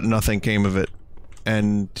 but nothing came of it,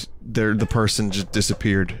 and the person just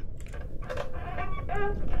disappeared.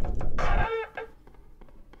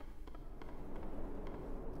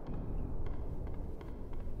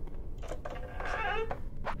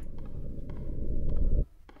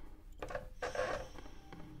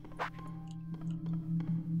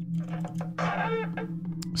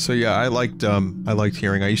 So yeah, I liked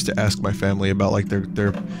hearing. I used to ask my family about like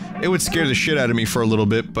their it would scare the shit out of me for a little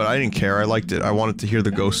bit, but I didn't care. I liked it. I wanted to hear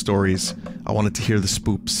the ghost stories. I wanted to hear the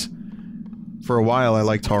spoops. For a while, I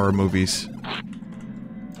liked horror movies.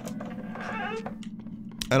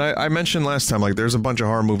 And I mentioned last time, like, there's a bunch of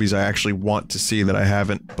horror movies I actually want to see that I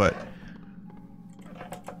haven't, but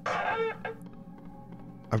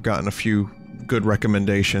I've gotten a few good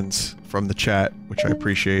recommendations from the chat, which I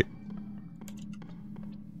appreciate.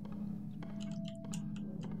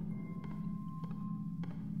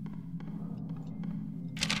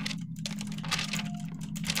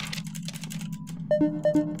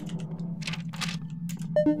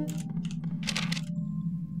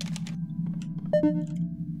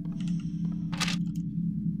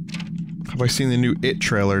 Have I seen the new It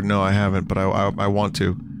trailer? No, I haven't, but I want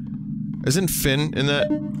to. Isn't Finn in that?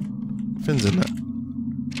 Finn's in that.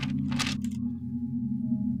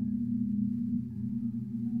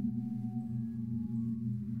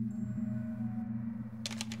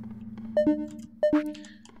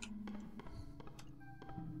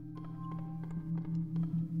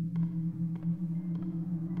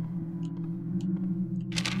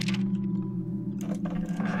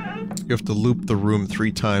 You have to loop the room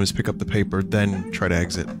 3 times, pick up the paper, then try to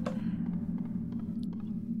exit.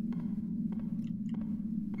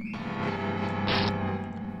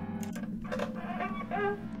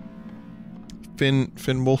 Finn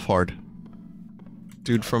Wolfhard.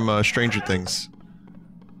 Dude from, Stranger Things.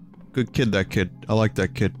 Good kid, that kid. I like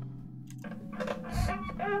that kid.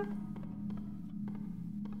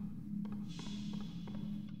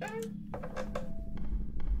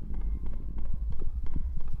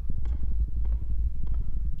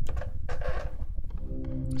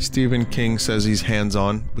 Stephen King says he's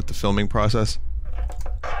hands-on with the filming process.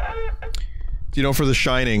 You know, for The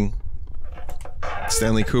Shining,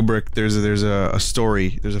 Stanley Kubrick, there's a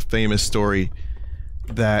story, there's a famous story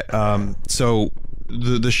that, so,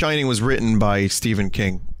 The Shining was written by Stephen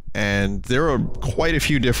King, and there are quite a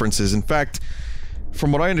few differences. In fact,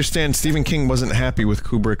 from what I understand, Stephen King wasn't happy with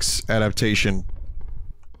Kubrick's adaptation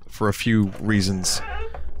for a few reasons.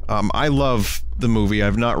 I love the movie.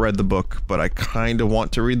 I've not read the book, but I kinda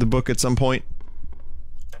want to read the book at some point.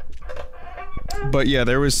 But yeah,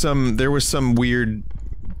 there was some weird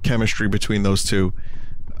chemistry between those two.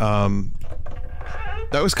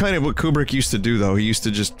 That was kind of what Kubrick used to do, though. He used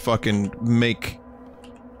to just fucking make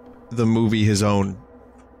the movie his own.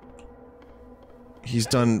 He's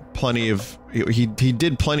done plenty of... He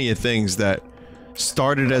did plenty of things that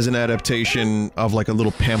started as an adaptation of, like, a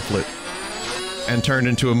little pamphlet and turned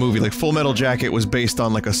into a movie. Like, Full Metal Jacket was based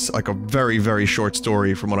on, like a very, very short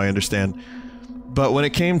story, from what I understand. But when it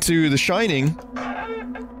came to The Shining,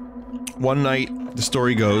 one night, the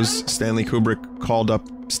story goes, Stanley Kubrick called up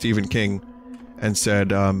Stephen King and said,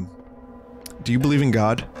 do you believe in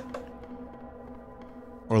God?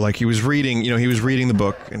 Or like, he was reading, you know, he was reading the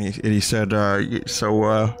book, and he said, do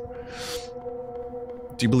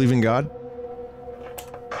you believe in God?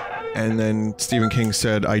 And then Stephen King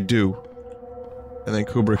said, I do. And then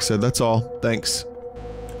Kubrick said, that's all, thanks.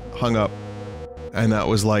 Hung up. And that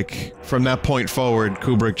was like, from that point forward,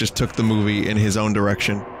 Kubrick just took the movie in his own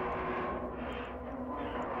direction.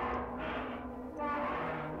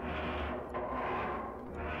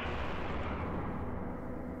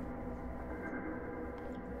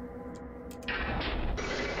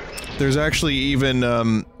 There's actually even,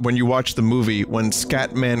 when you watch the movie, when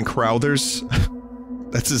Scatman Crothers,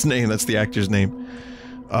 that's his name, that's the actor's name,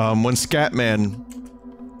 when Scatman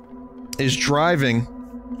is driving,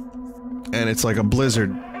 and it's like a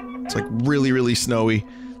blizzard, it's like really, really snowy,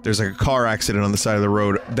 there's like a car accident on the side of the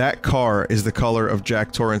road, that car is the color of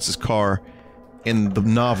Jack Torrance's car in the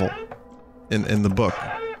novel, in the book.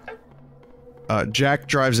 Jack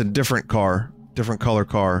drives a different car, different color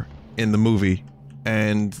car, in the movie.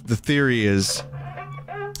 And the theory is,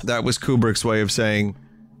 that was Kubrick's way of saying,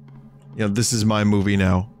 you know, this is my movie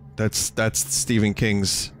now. That's Stephen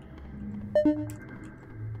King's.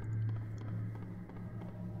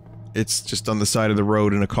 It's just on the side of the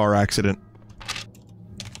road in a car accident.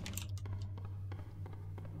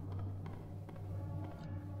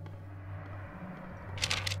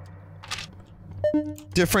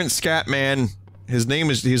 Different Scatman. His name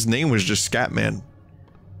was just Scatman.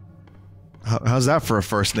 How's that for a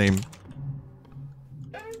first name?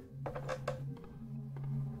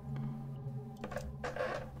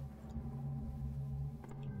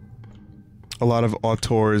 A lot of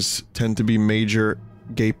auteurs tend to be major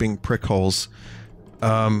gaping prick holes,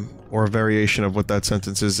 or a variation of what that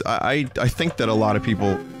sentence is. I think that a lot of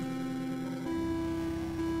people...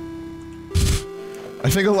 I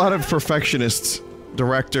think a lot of perfectionists,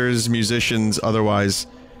 directors, musicians, otherwise,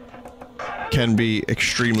 can be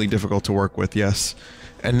extremely difficult to work with, yes.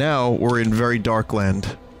 And now, we're in very dark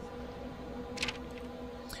land.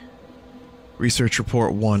 Research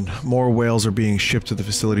Report 1. More whales are being shipped to the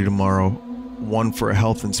facility tomorrow. 1 for a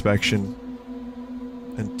health inspection,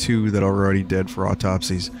 and 2 that are already dead for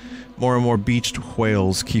autopsies. More and more beached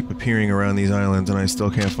whales keep appearing around these islands, and I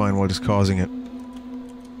still can't find what is causing it.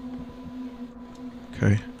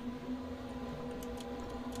 Okay.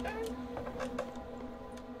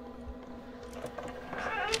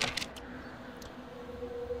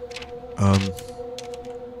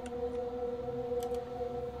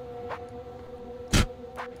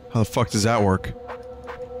 How the fuck does that work?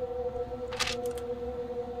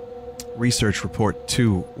 Research Report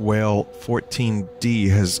 2. Whale 14D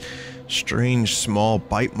has strange small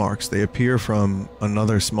bite marks. They appear from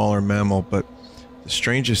another smaller mammal, but the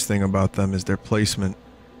strangest thing about them is their placement.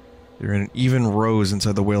 They're in even rows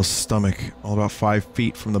inside the whale's stomach, all about 5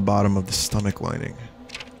 feet from the bottom of the stomach lining.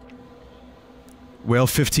 Whale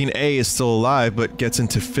 15A is still alive, but gets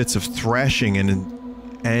into fits of thrashing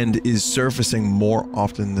and is surfacing more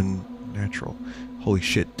often than natural. Holy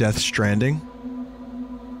shit, Death Stranding?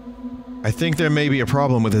 I think there may be a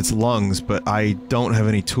problem with its lungs, but I don't have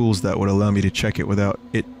any tools that would allow me to check it without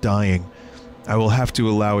it dying. I will have to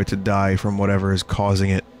allow it to die from whatever is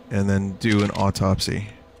causing it, and then do an autopsy.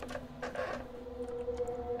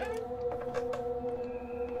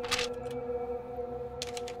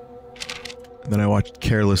 And then I watched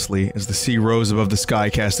carelessly as the sea rose above the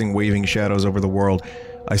sky, casting waving shadows over the world.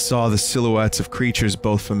 I saw the silhouettes of creatures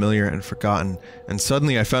both familiar and forgotten, and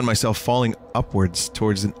suddenly I found myself falling upwards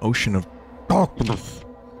towards an ocean of darkness.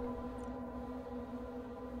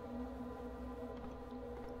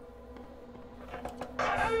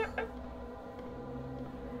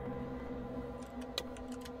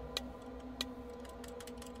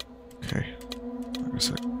 Okay. I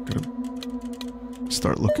guess I gotta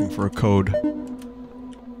start looking for a code.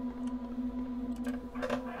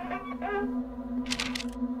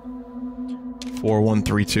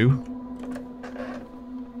 (4132)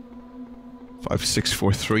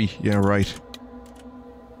 5643. Yeah, right.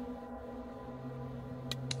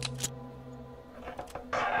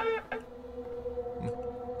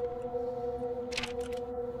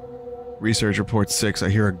 Research Report 6. I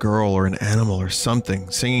hear a girl or an animal or something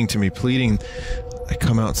singing to me, pleading. I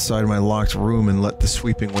come outside my locked room and let the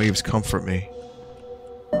sweeping waves comfort me.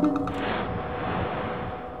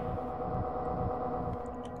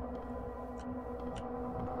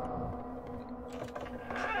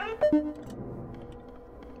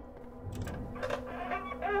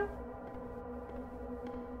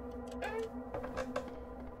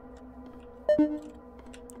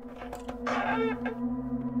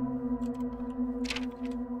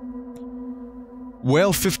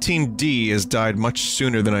 Whale 15D has died much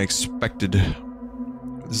sooner than I expected.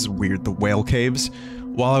 This is weird. The whale caves?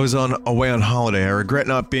 While I was away on holiday, I regret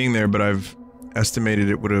not being there, but I've estimated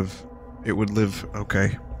it would live...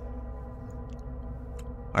 Okay.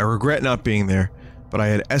 I regret not being there, but I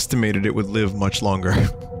had estimated it would live much longer.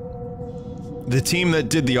 The team that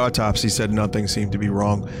did the autopsy said nothing seemed to be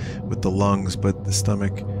wrong with the lungs, but the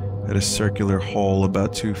stomach had a circular hole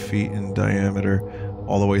about 2 feet in diameter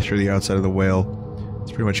all the way through the outside of the whale. This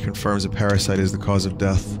pretty much confirms a parasite is the cause of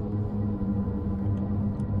death.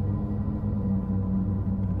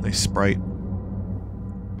 Nice sprite.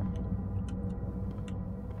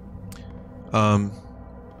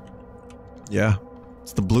 Yeah.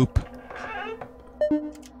 It's the bloop.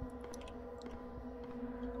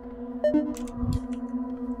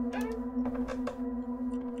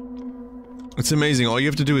 It's amazing. All you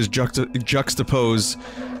have to do is juxtapose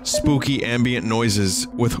spooky ambient noises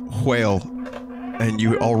with whale, and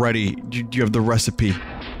you have the recipe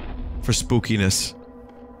for spookiness.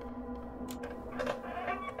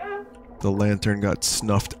 The lantern got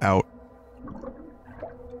snuffed out.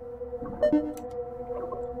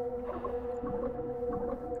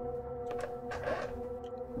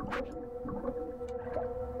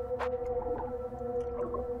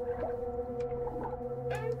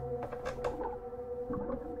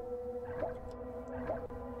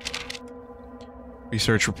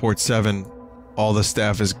 Research Report 7. All the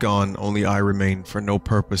staff is gone, only I remain. For no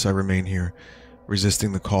purpose I remain here,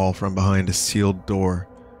 resisting the call from behind a sealed door.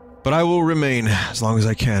 But I will remain as long as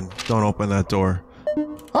I can. Don't open that door.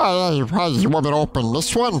 Oh, yeah, you want me to open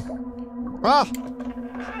this one? Ah!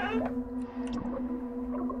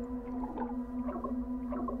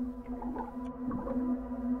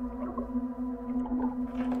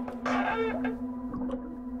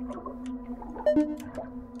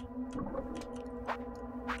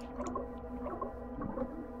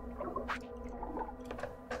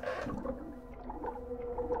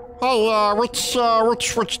 Hey, which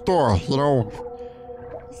door, you know?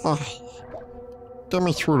 Get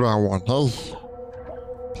me through that one, hey?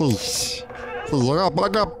 Please. Please, I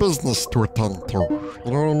got business to attend to.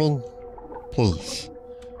 You know what I mean? Please.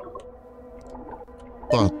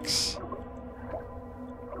 Thanks.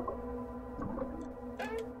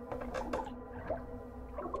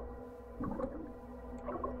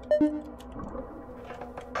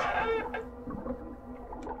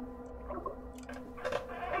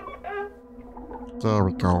 There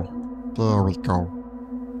we go. There we go.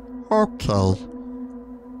 Okay.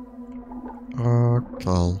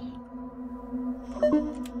 Okay.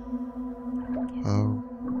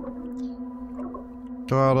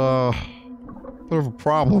 Got a bit of a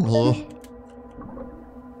problem here.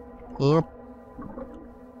 Yep.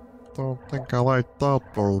 Don't think I like that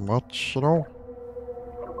very much, you know?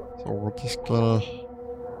 So we're just gonna...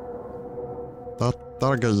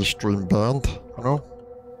 That'll get your stream banned, you know?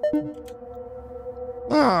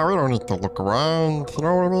 Nah, we don't need to look around, you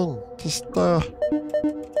know what I mean? Just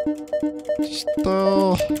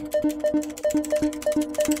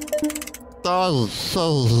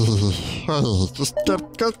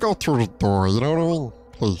go through the door, you know what I mean?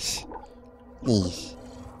 Please. Please.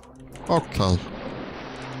 Okay.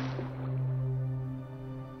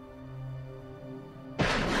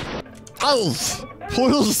 Please!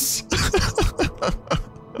 Please!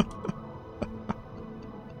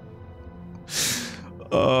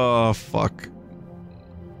 Oh, fuck.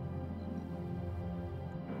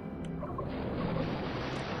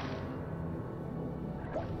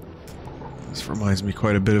 This reminds me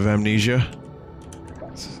quite a bit of Amnesia.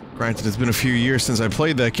 Granted, it's been a few years since I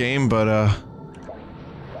played that game, but,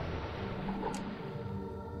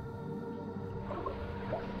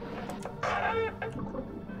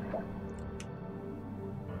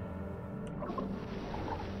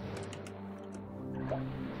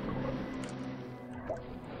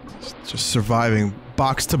 just surviving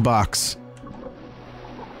box to box.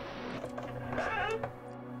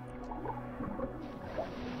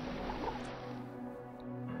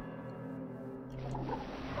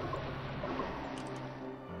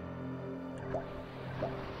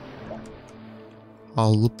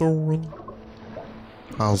 How you doing?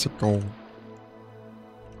 How's it going?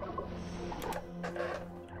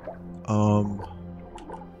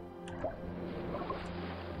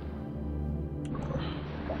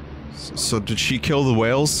 So did she kill the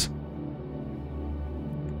whales?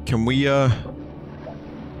 Can we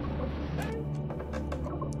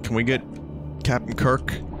get Captain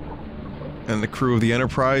Kirk and the crew of the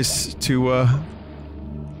Enterprise to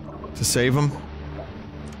save them?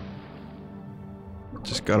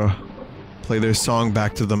 Just gotta play their song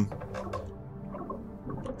back to them.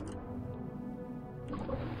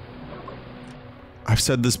 I've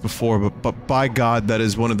said this before, but by God, that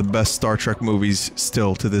is one of the best Star Trek movies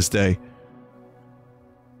still to this day.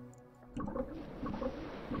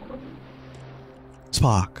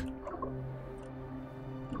 Spock.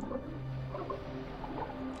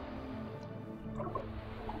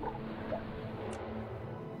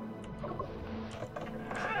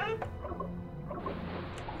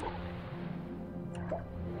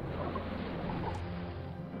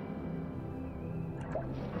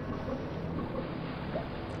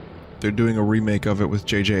 They're doing a remake of it with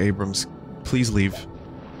J.J. Abrams. Please leave.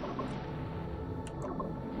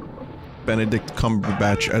 Benedict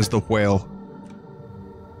Cumberbatch as the whale.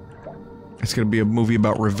 It's gonna be a movie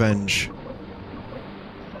about revenge.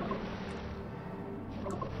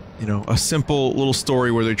 You know, a simple little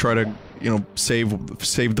story where they try to, you know, save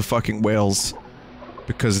the fucking whales.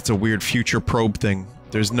 Because it's a weird future probe thing.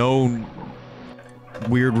 There's no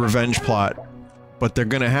weird revenge plot. But they're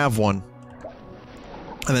gonna have one.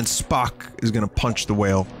 And then Spock is gonna punch the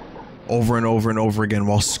whale over and over and over again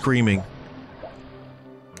while screaming.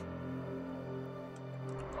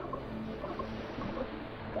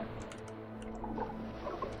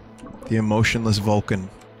 The emotionless Vulcan.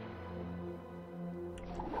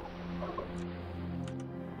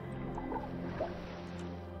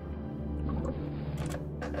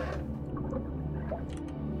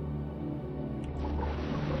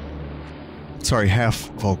 Sorry, half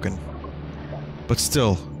Vulcan. But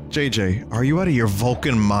still, JJ, are you out of your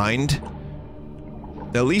Vulcan mind?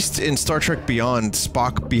 At least in Star Trek Beyond,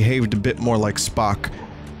 Spock behaved a bit more like Spock.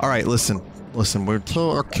 Alright, listen, we're...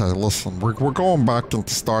 Okay, listen, we're going back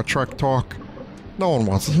into Star Trek talk. No one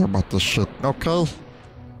wants to hear about this shit, okay?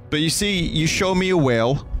 But you see, you show me a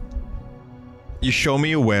whale. You show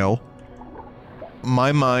me a whale.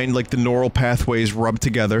 My mind, like the neural pathways, rub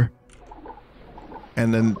together.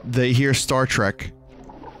 And then they hear Star Trek.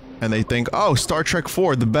 And they think, oh, Star Trek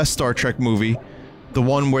 4, the best Star Trek movie. The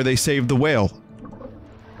one where they saved the whale.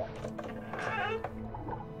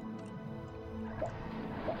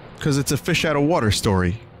 Because it's a fish out of water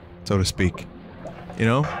story, so to speak. You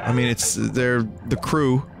know? I mean, it's... the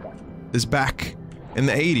crew is back in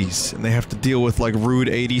the 80s, and they have to deal with, like, rude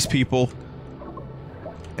 80s people.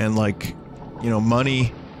 And, like, you know,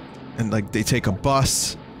 money. And, like, they take a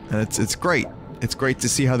bus. And it's great. It's great to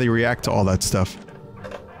see how they react to all that stuff.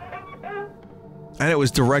 And it was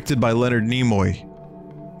directed by Leonard Nimoy.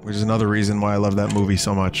 Which is another reason why I love that movie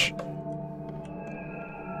so much.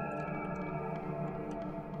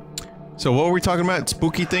 So what were we talking about?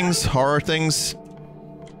 Spooky things? Horror things?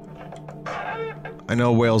 I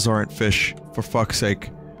know whales aren't fish, for fuck's sake.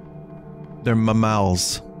 They're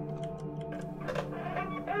mammals.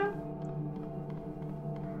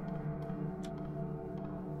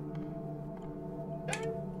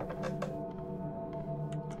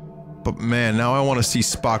 But man, now I want to see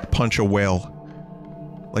Spock punch a whale.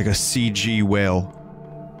 Like a CG whale.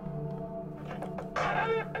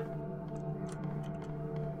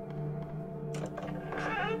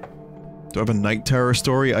 Do I have a night terror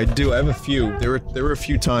story? I do, I have a few. There were a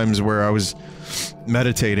few times where I was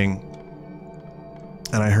meditating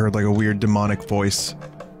and I heard like a weird demonic voice.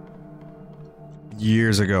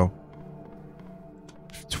 Years ago.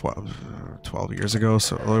 12 years ago,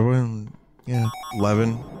 so yeah,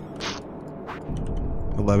 11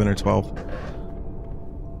 or 12.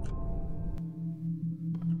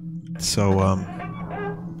 So,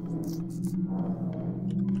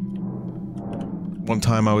 one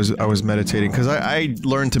time I was meditating, because I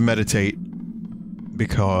learned to meditate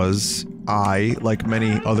because I, like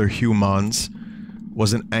many other humans,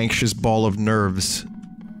 was an anxious ball of nerves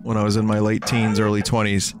when I was in my late teens, early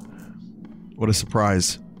 20s. What a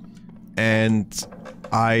surprise. And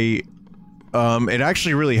it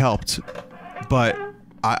actually really helped, but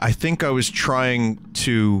I think I was trying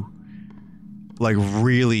to, like,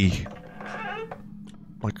 really...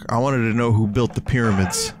 Like, I wanted to know who built the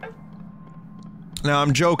pyramids. Now,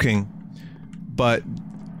 I'm joking, but...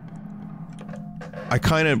 I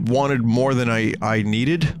kind of wanted more than I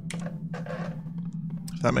needed.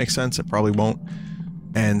 If that makes sense, it probably won't.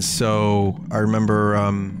 And so, I remember,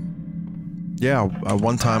 yeah,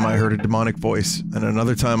 one time I heard a demonic voice, and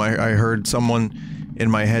another time I heard someone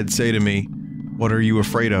in my head say to me, "What are you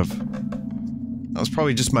afraid of?" That was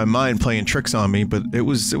probably just my mind playing tricks on me, but it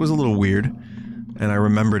was a little weird. And I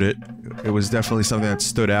remembered it. It was definitely something that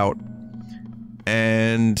stood out.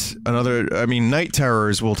 And another, I mean, night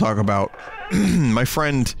terrors we'll talk about. My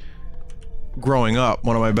friend, growing up,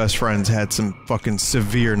 one of my best friends had some fucking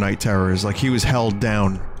severe night terrors. Like, he was held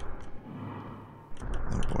down.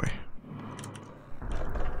 Oh boy.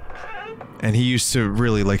 And he used to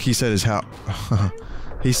really, like, he said his house...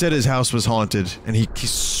 he said his house was haunted, and he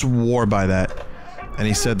swore by that. And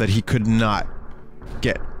he said that he could not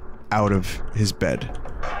get out of his bed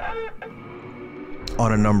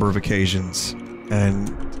on a number of occasions. And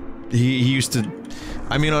he used to...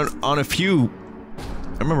 I mean, on a few...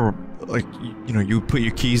 I remember, like, you know, you would put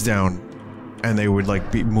your keys down, and they would,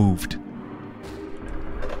 like, be moved.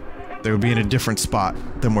 They would be in a different spot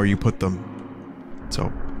than where you put them.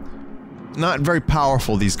 So... Not very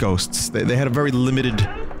powerful, these ghosts. They had a very limited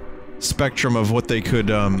spectrum of what they could,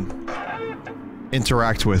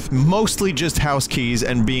 interact with. Mostly just house keys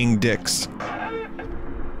and being dicks.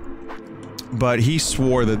 But he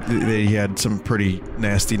swore that he had some pretty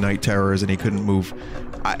nasty night terrors and he couldn't move.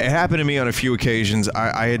 It happened to me on a few occasions.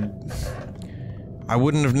 I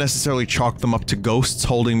wouldn't have necessarily chalked them up to ghosts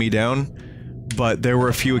holding me down, but there were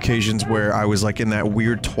a few occasions where I was like in that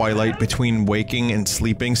weird twilight between waking and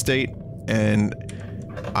sleeping state, and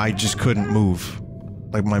I just couldn't move.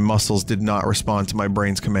 Like, my muscles did not respond to my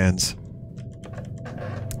brain's commands.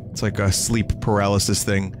 It's like a sleep paralysis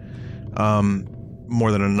thing.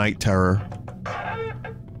 More than a night terror.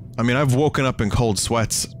 I mean, I've woken up in cold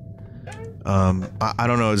sweats. I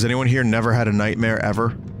don't know, has anyone here never had a nightmare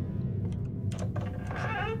ever?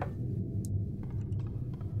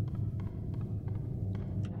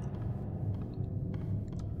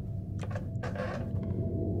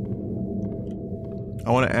 I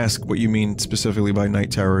want to ask what you mean specifically by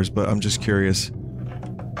night terrors, but I'm just curious.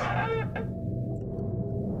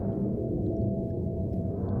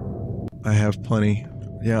 I have plenty.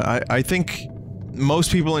 Yeah, I think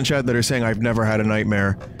most people in chat that are saying I've never had a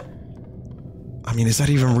nightmare... I mean, is that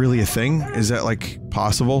even really a thing? Is that, like,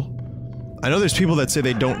 possible? I know there's people that say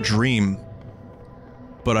they don't dream,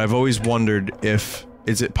 but I've always wondered if...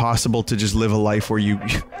 Is it possible to just live a life where you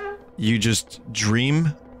just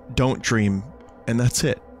dream, don't dream, and that's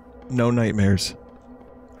it. No nightmares.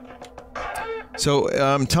 So,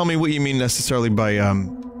 tell me what you mean necessarily by,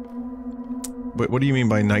 what do you mean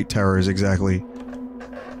by night terrors exactly?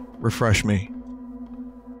 Refresh me.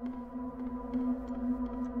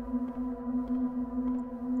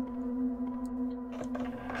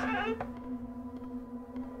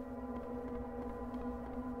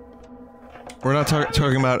 We're not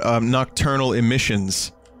talking about, nocturnal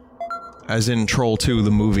emissions. As in Troll 2, the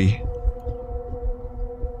movie.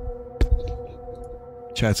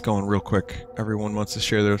 Chat's going real quick. Everyone wants to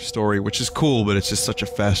share their story, which is cool, but it's just such a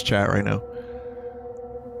fast chat right now.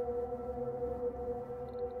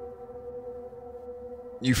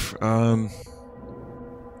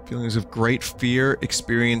 Feelings of great fear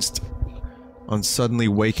experienced on suddenly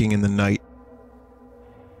waking in the night.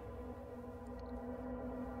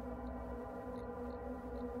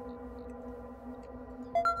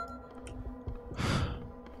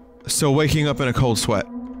 So waking up in a cold sweat.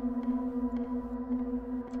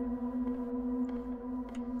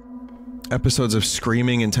 Episodes of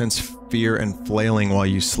screaming, intense fear, and flailing while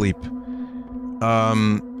you sleep.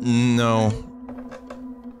 No.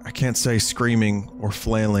 I can't say screaming or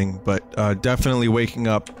flailing, but, definitely waking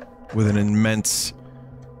up with an immense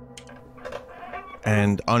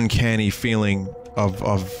and uncanny feeling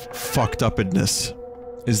of fucked upness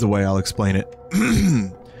is the way I'll explain it.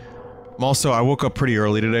 Also, I woke up pretty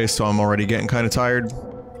early today, so I'm already getting kinda tired.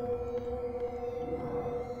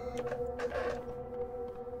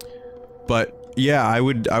 But, yeah, I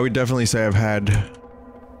would definitely say I've had...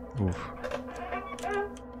 Oof.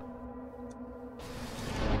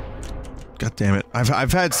 God damn it.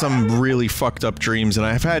 I've had some really fucked up dreams, and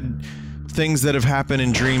I've had things that have happened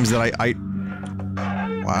in dreams that I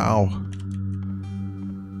wow.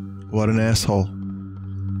 What an asshole.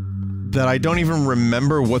 That I don't even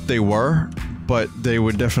remember what they were, but they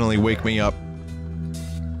would definitely wake me up.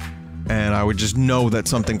 And I would just know that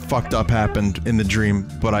something fucked up happened in the dream,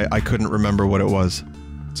 but I couldn't remember what it was.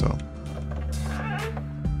 So...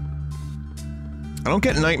 I don't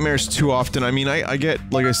get nightmares too often. I mean, I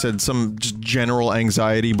get, like I said, some just general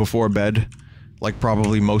anxiety before bed. Like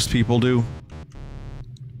probably most people do.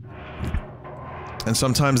 And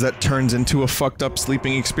sometimes that turns into a fucked up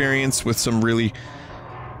sleeping experience with some really,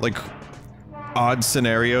 like, odd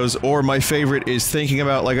scenarios. Or my favorite is thinking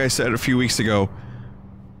about, like I said a few weeks ago,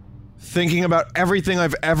 thinking about everything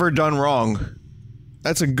I've ever done wrong.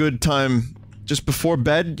 That's a good time just before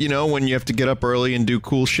bed, you know, when you have to get up early and do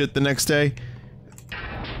cool shit the next day.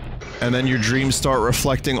 And then your dreams start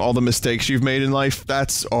reflecting all the mistakes you've made in life.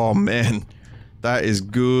 That's- oh man. That is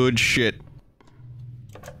good shit.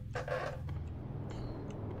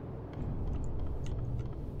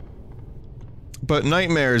 But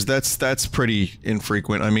nightmares, that's pretty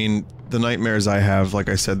infrequent. I mean, the nightmares I have, like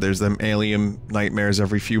I said, there's them alien nightmares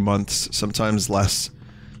every few months, sometimes less.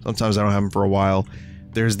 Sometimes I don't have them for a while.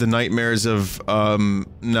 There's the nightmares of,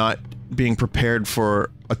 not being prepared for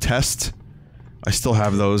a test. I still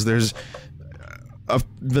have those. There's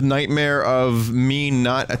the nightmare of me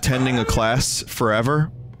not attending a class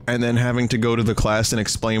forever, and then having to go to the class and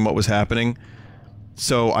explain what was happening.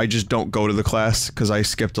 So I just don't go to the class, because I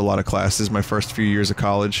skipped a lot of classes my first few years of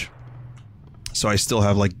college. So I still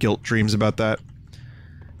have, like, guilt dreams about that.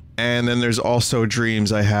 And then there's also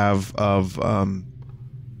dreams I have of,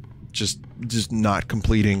 just not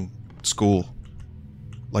completing school.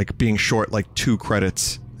 Like, being short, like, 2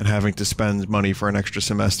 credits. And having to spend money for an extra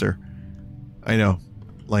semester. I know.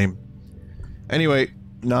 Lame. Anyway,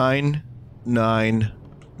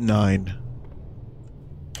 999.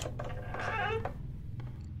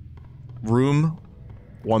 Room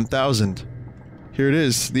 1000. Here it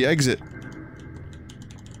is, the exit.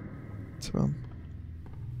 So,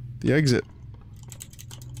 the exit.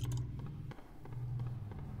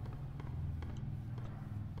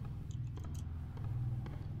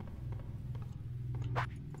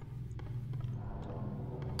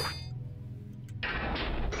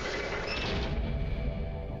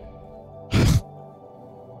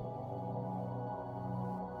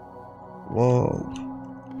 Whoa.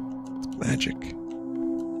 It's magic.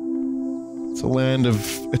 It's a land of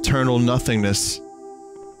eternal nothingness.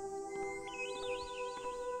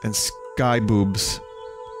 And sky boobs.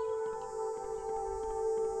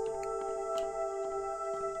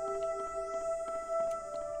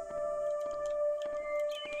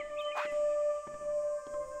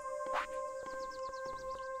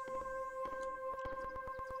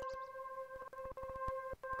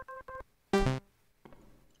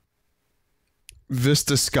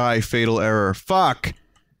 Vista Sky fatal error. Fuck!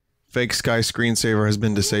 Fake Sky screensaver has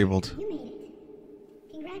been disabled. You made it.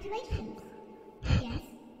 Congratulations. Yes?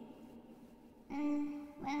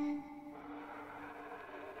 Well...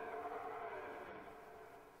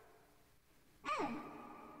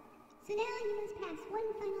 So now you must pass one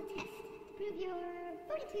final test to prove your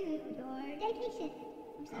fortitude, your dedication,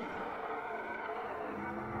 or something.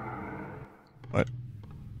 What?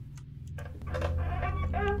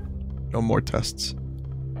 No more tests.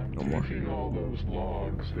 No more. Taking all those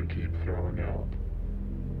logs they keep throwing out,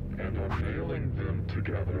 and I'm nailing them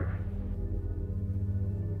together.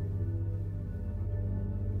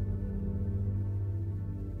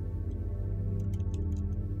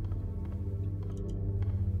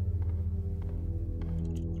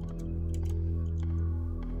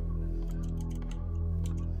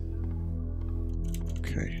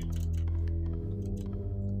 Okay.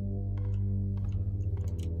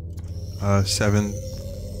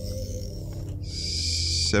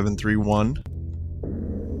 731.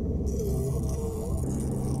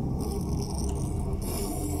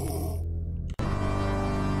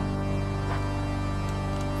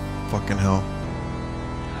 Fucking hell.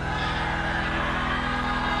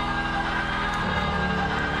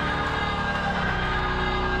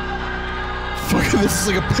 Fucking, this is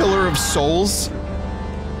like a pillar of souls.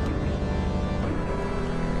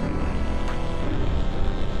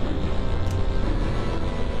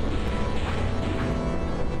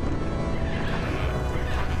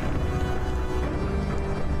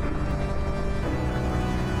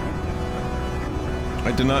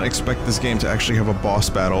 I did not expect this game to actually have a boss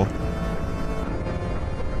battle.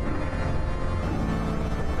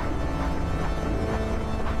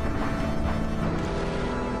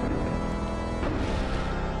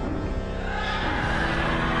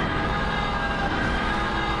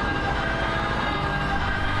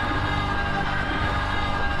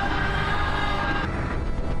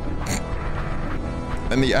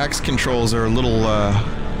 And the axe controls are a little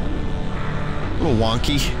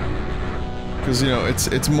wonky. Because, you know,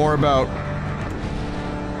 it's more about...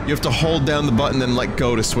 You have to hold down the button and let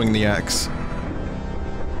go to swing the axe.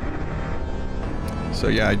 So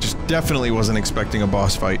yeah, I just definitely wasn't expecting a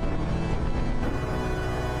boss fight.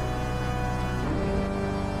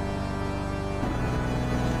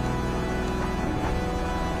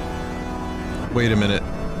 Wait a minute.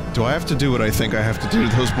 Do I have to do what I think I have to do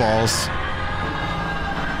to those balls?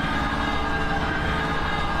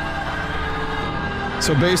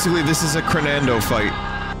 So basically, this is a Crenando fight.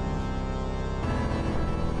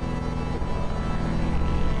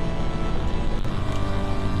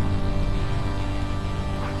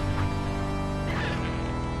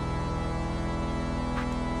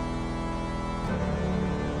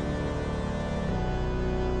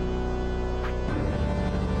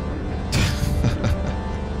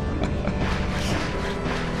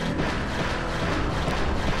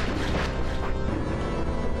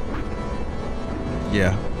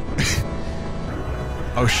 Yeah.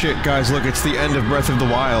 Oh shit, guys, look, it's the end of Breath of the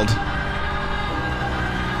Wild.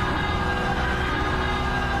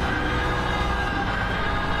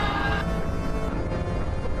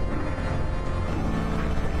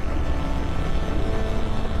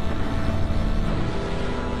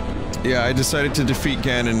 Yeah, I decided to defeat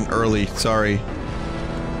Ganon early, sorry.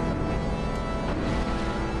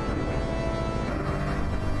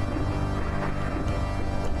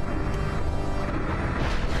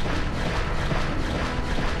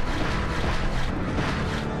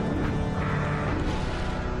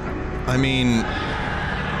 I mean,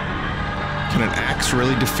 can an axe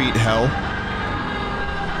really defeat hell?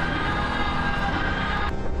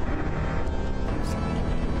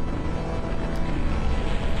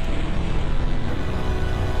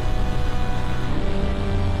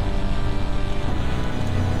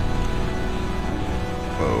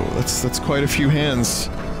 Whoa, that's quite a few hands.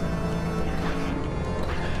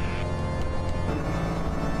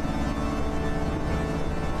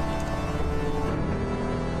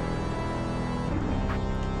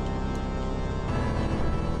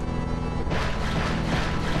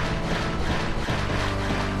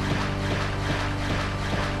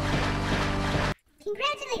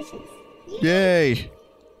 Congratulations! You Yay!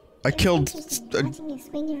 I killed interested in a watching me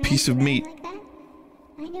swing your piece axe of around meat. like that?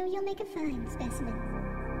 I know you'll make a fine specimen.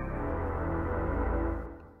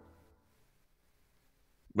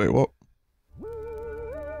 Wait, what?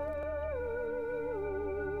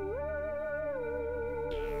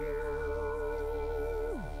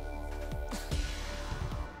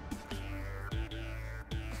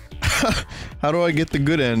 How do I get the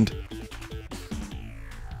good end?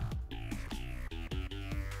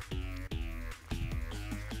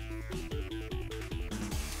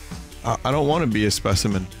 I don't want to be a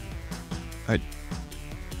specimen.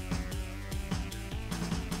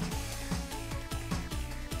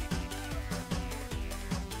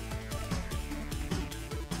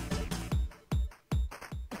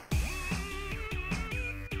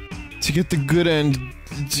 To get the good end,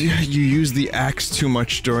 you use the axe too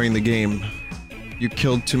much during the game. You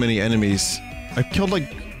killed too many enemies. I killed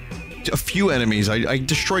like a few enemies. I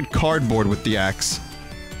destroyed cardboard with the axe.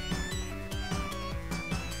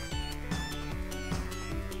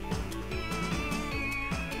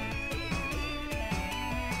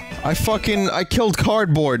 I killed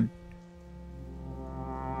cardboard.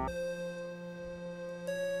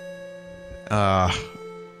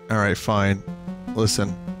 Alright, fine.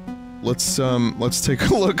 Listen. Let's take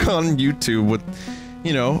a look on YouTube with,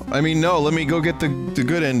 you know, I mean, no, let me go get the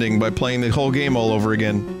good ending by playing the whole game all over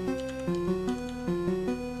again.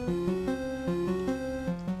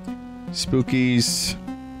 Spookies.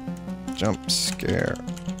 Jump scare.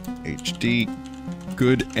 HD.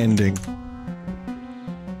 Good ending.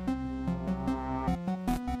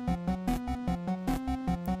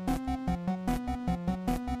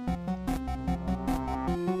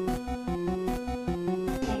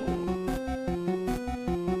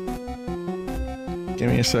 Give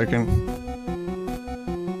me a second.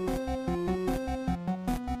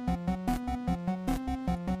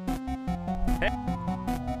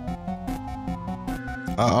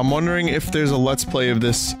 I'm wondering if there's a Let's Play of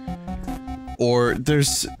this, or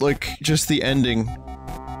there's, like, just the ending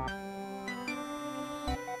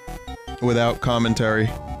without commentary.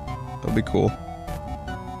 That'd be cool.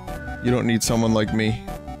 You don't need someone like me.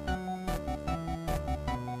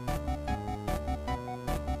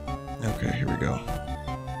 Okay, here we go.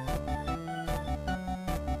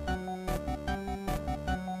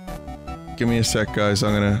 Give me a sec, guys.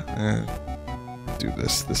 I'm gonna do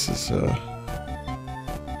this. This is it.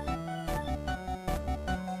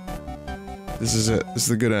 This is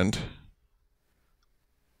the good end.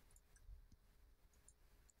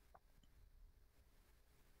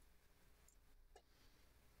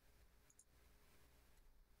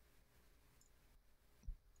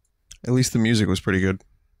 At least the music was pretty good.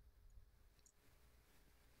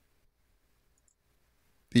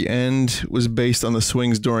 The end was based on the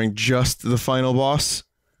swings during just the final boss.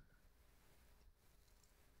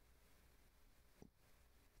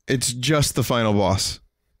 It's just the final boss.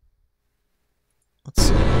 Let's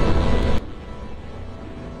see.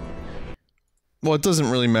 Well, it doesn't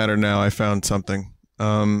really matter now. I found something.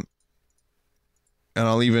 And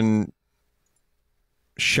I'll even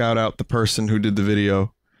shout out the person who did the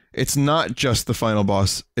video. It's not just the final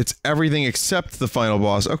boss. It's everything except the final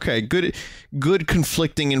boss. Okay, good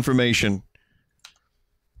conflicting information.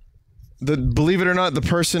 Believe it or not, the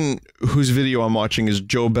person whose video I'm watching is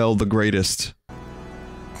Joe Bell the Greatest.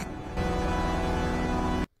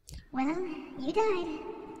 Well, you died.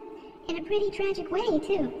 In a pretty tragic way,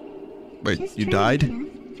 too. Wait, Just you tragic died?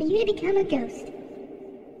 enough for you to become a ghost.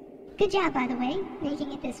 Good job, by the way,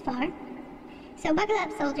 making it this far. So buckle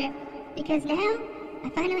up, soldier, because now I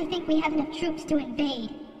finally think we have enough troops to invade.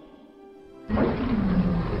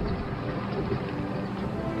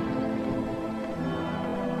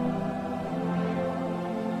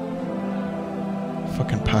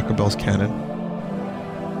 Fucking Pachelbel's cannon.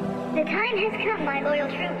 The time has come, my loyal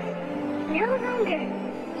troops. No longer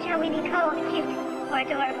shall we be called cute or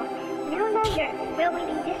adorable. No longer will we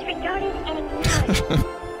be disregarded and ignored.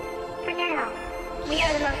 For now, we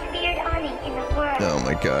are the most feared army in the world. Oh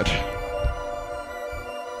my god.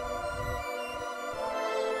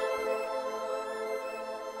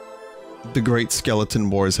 The Great Skeleton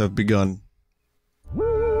Wars have begun.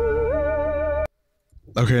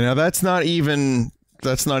 Okay, now that's not even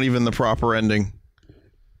the proper ending.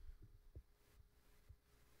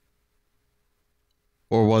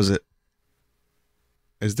 Or was it?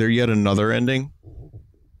 Is there yet another ending?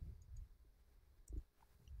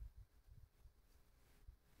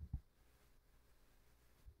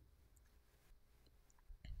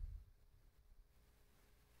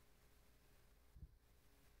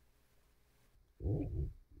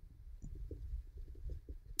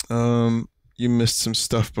 You missed some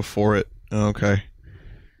stuff before it. Okay.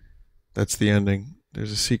 That's the ending.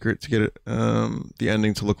 There's a secret to get it, the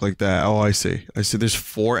ending to look like that. Oh, I see. I see there's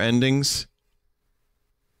 4 endings.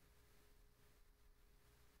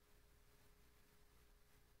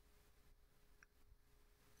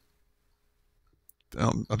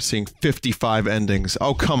 I'm seeing 55 endings.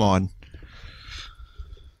 Oh, come on.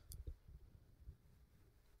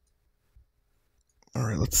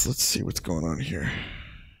 Alright, let's see what's going on here.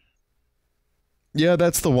 Yeah,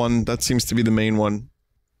 that's the one. That seems to be the main one.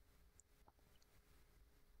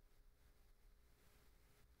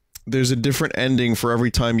 There's a different ending for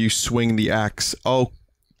every time you swing the axe.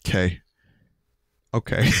 Okay.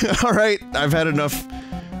 Okay. Alright, I've had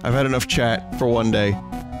enough chat for one day.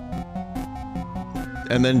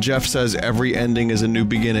 And then Jeff says every ending is a new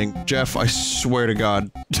beginning. Jeff, I swear to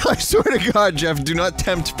God. I swear to God, Jeff, do not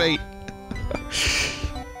tempt fate.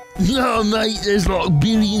 No, mate, there's like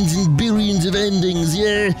billions and billions of endings,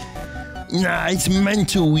 yeah? Nah, it's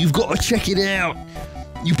mental. You've got to check it out.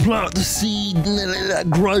 You plant the seed and then that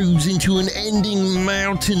grows into an ending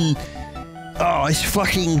mountain. Oh, it's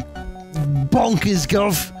fucking bonkers,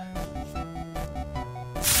 Gov.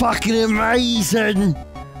 Fucking amazing.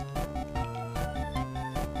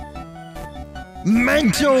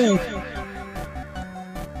 Mental.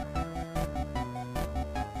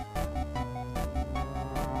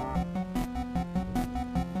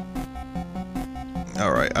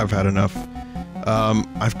 All right, I've had enough.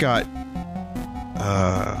 I've got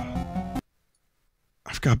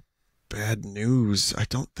bad news. I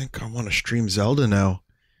don't think I want to stream Zelda now.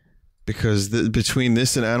 Because between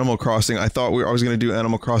this and Animal Crossing, I thought I was going to do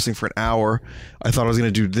Animal Crossing for an hour. I thought I was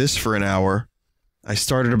going to do this for an hour. I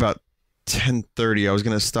started about 10:30. I was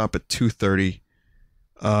going to stop at 2:30.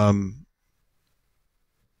 I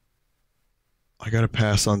got to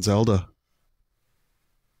pass on Zelda.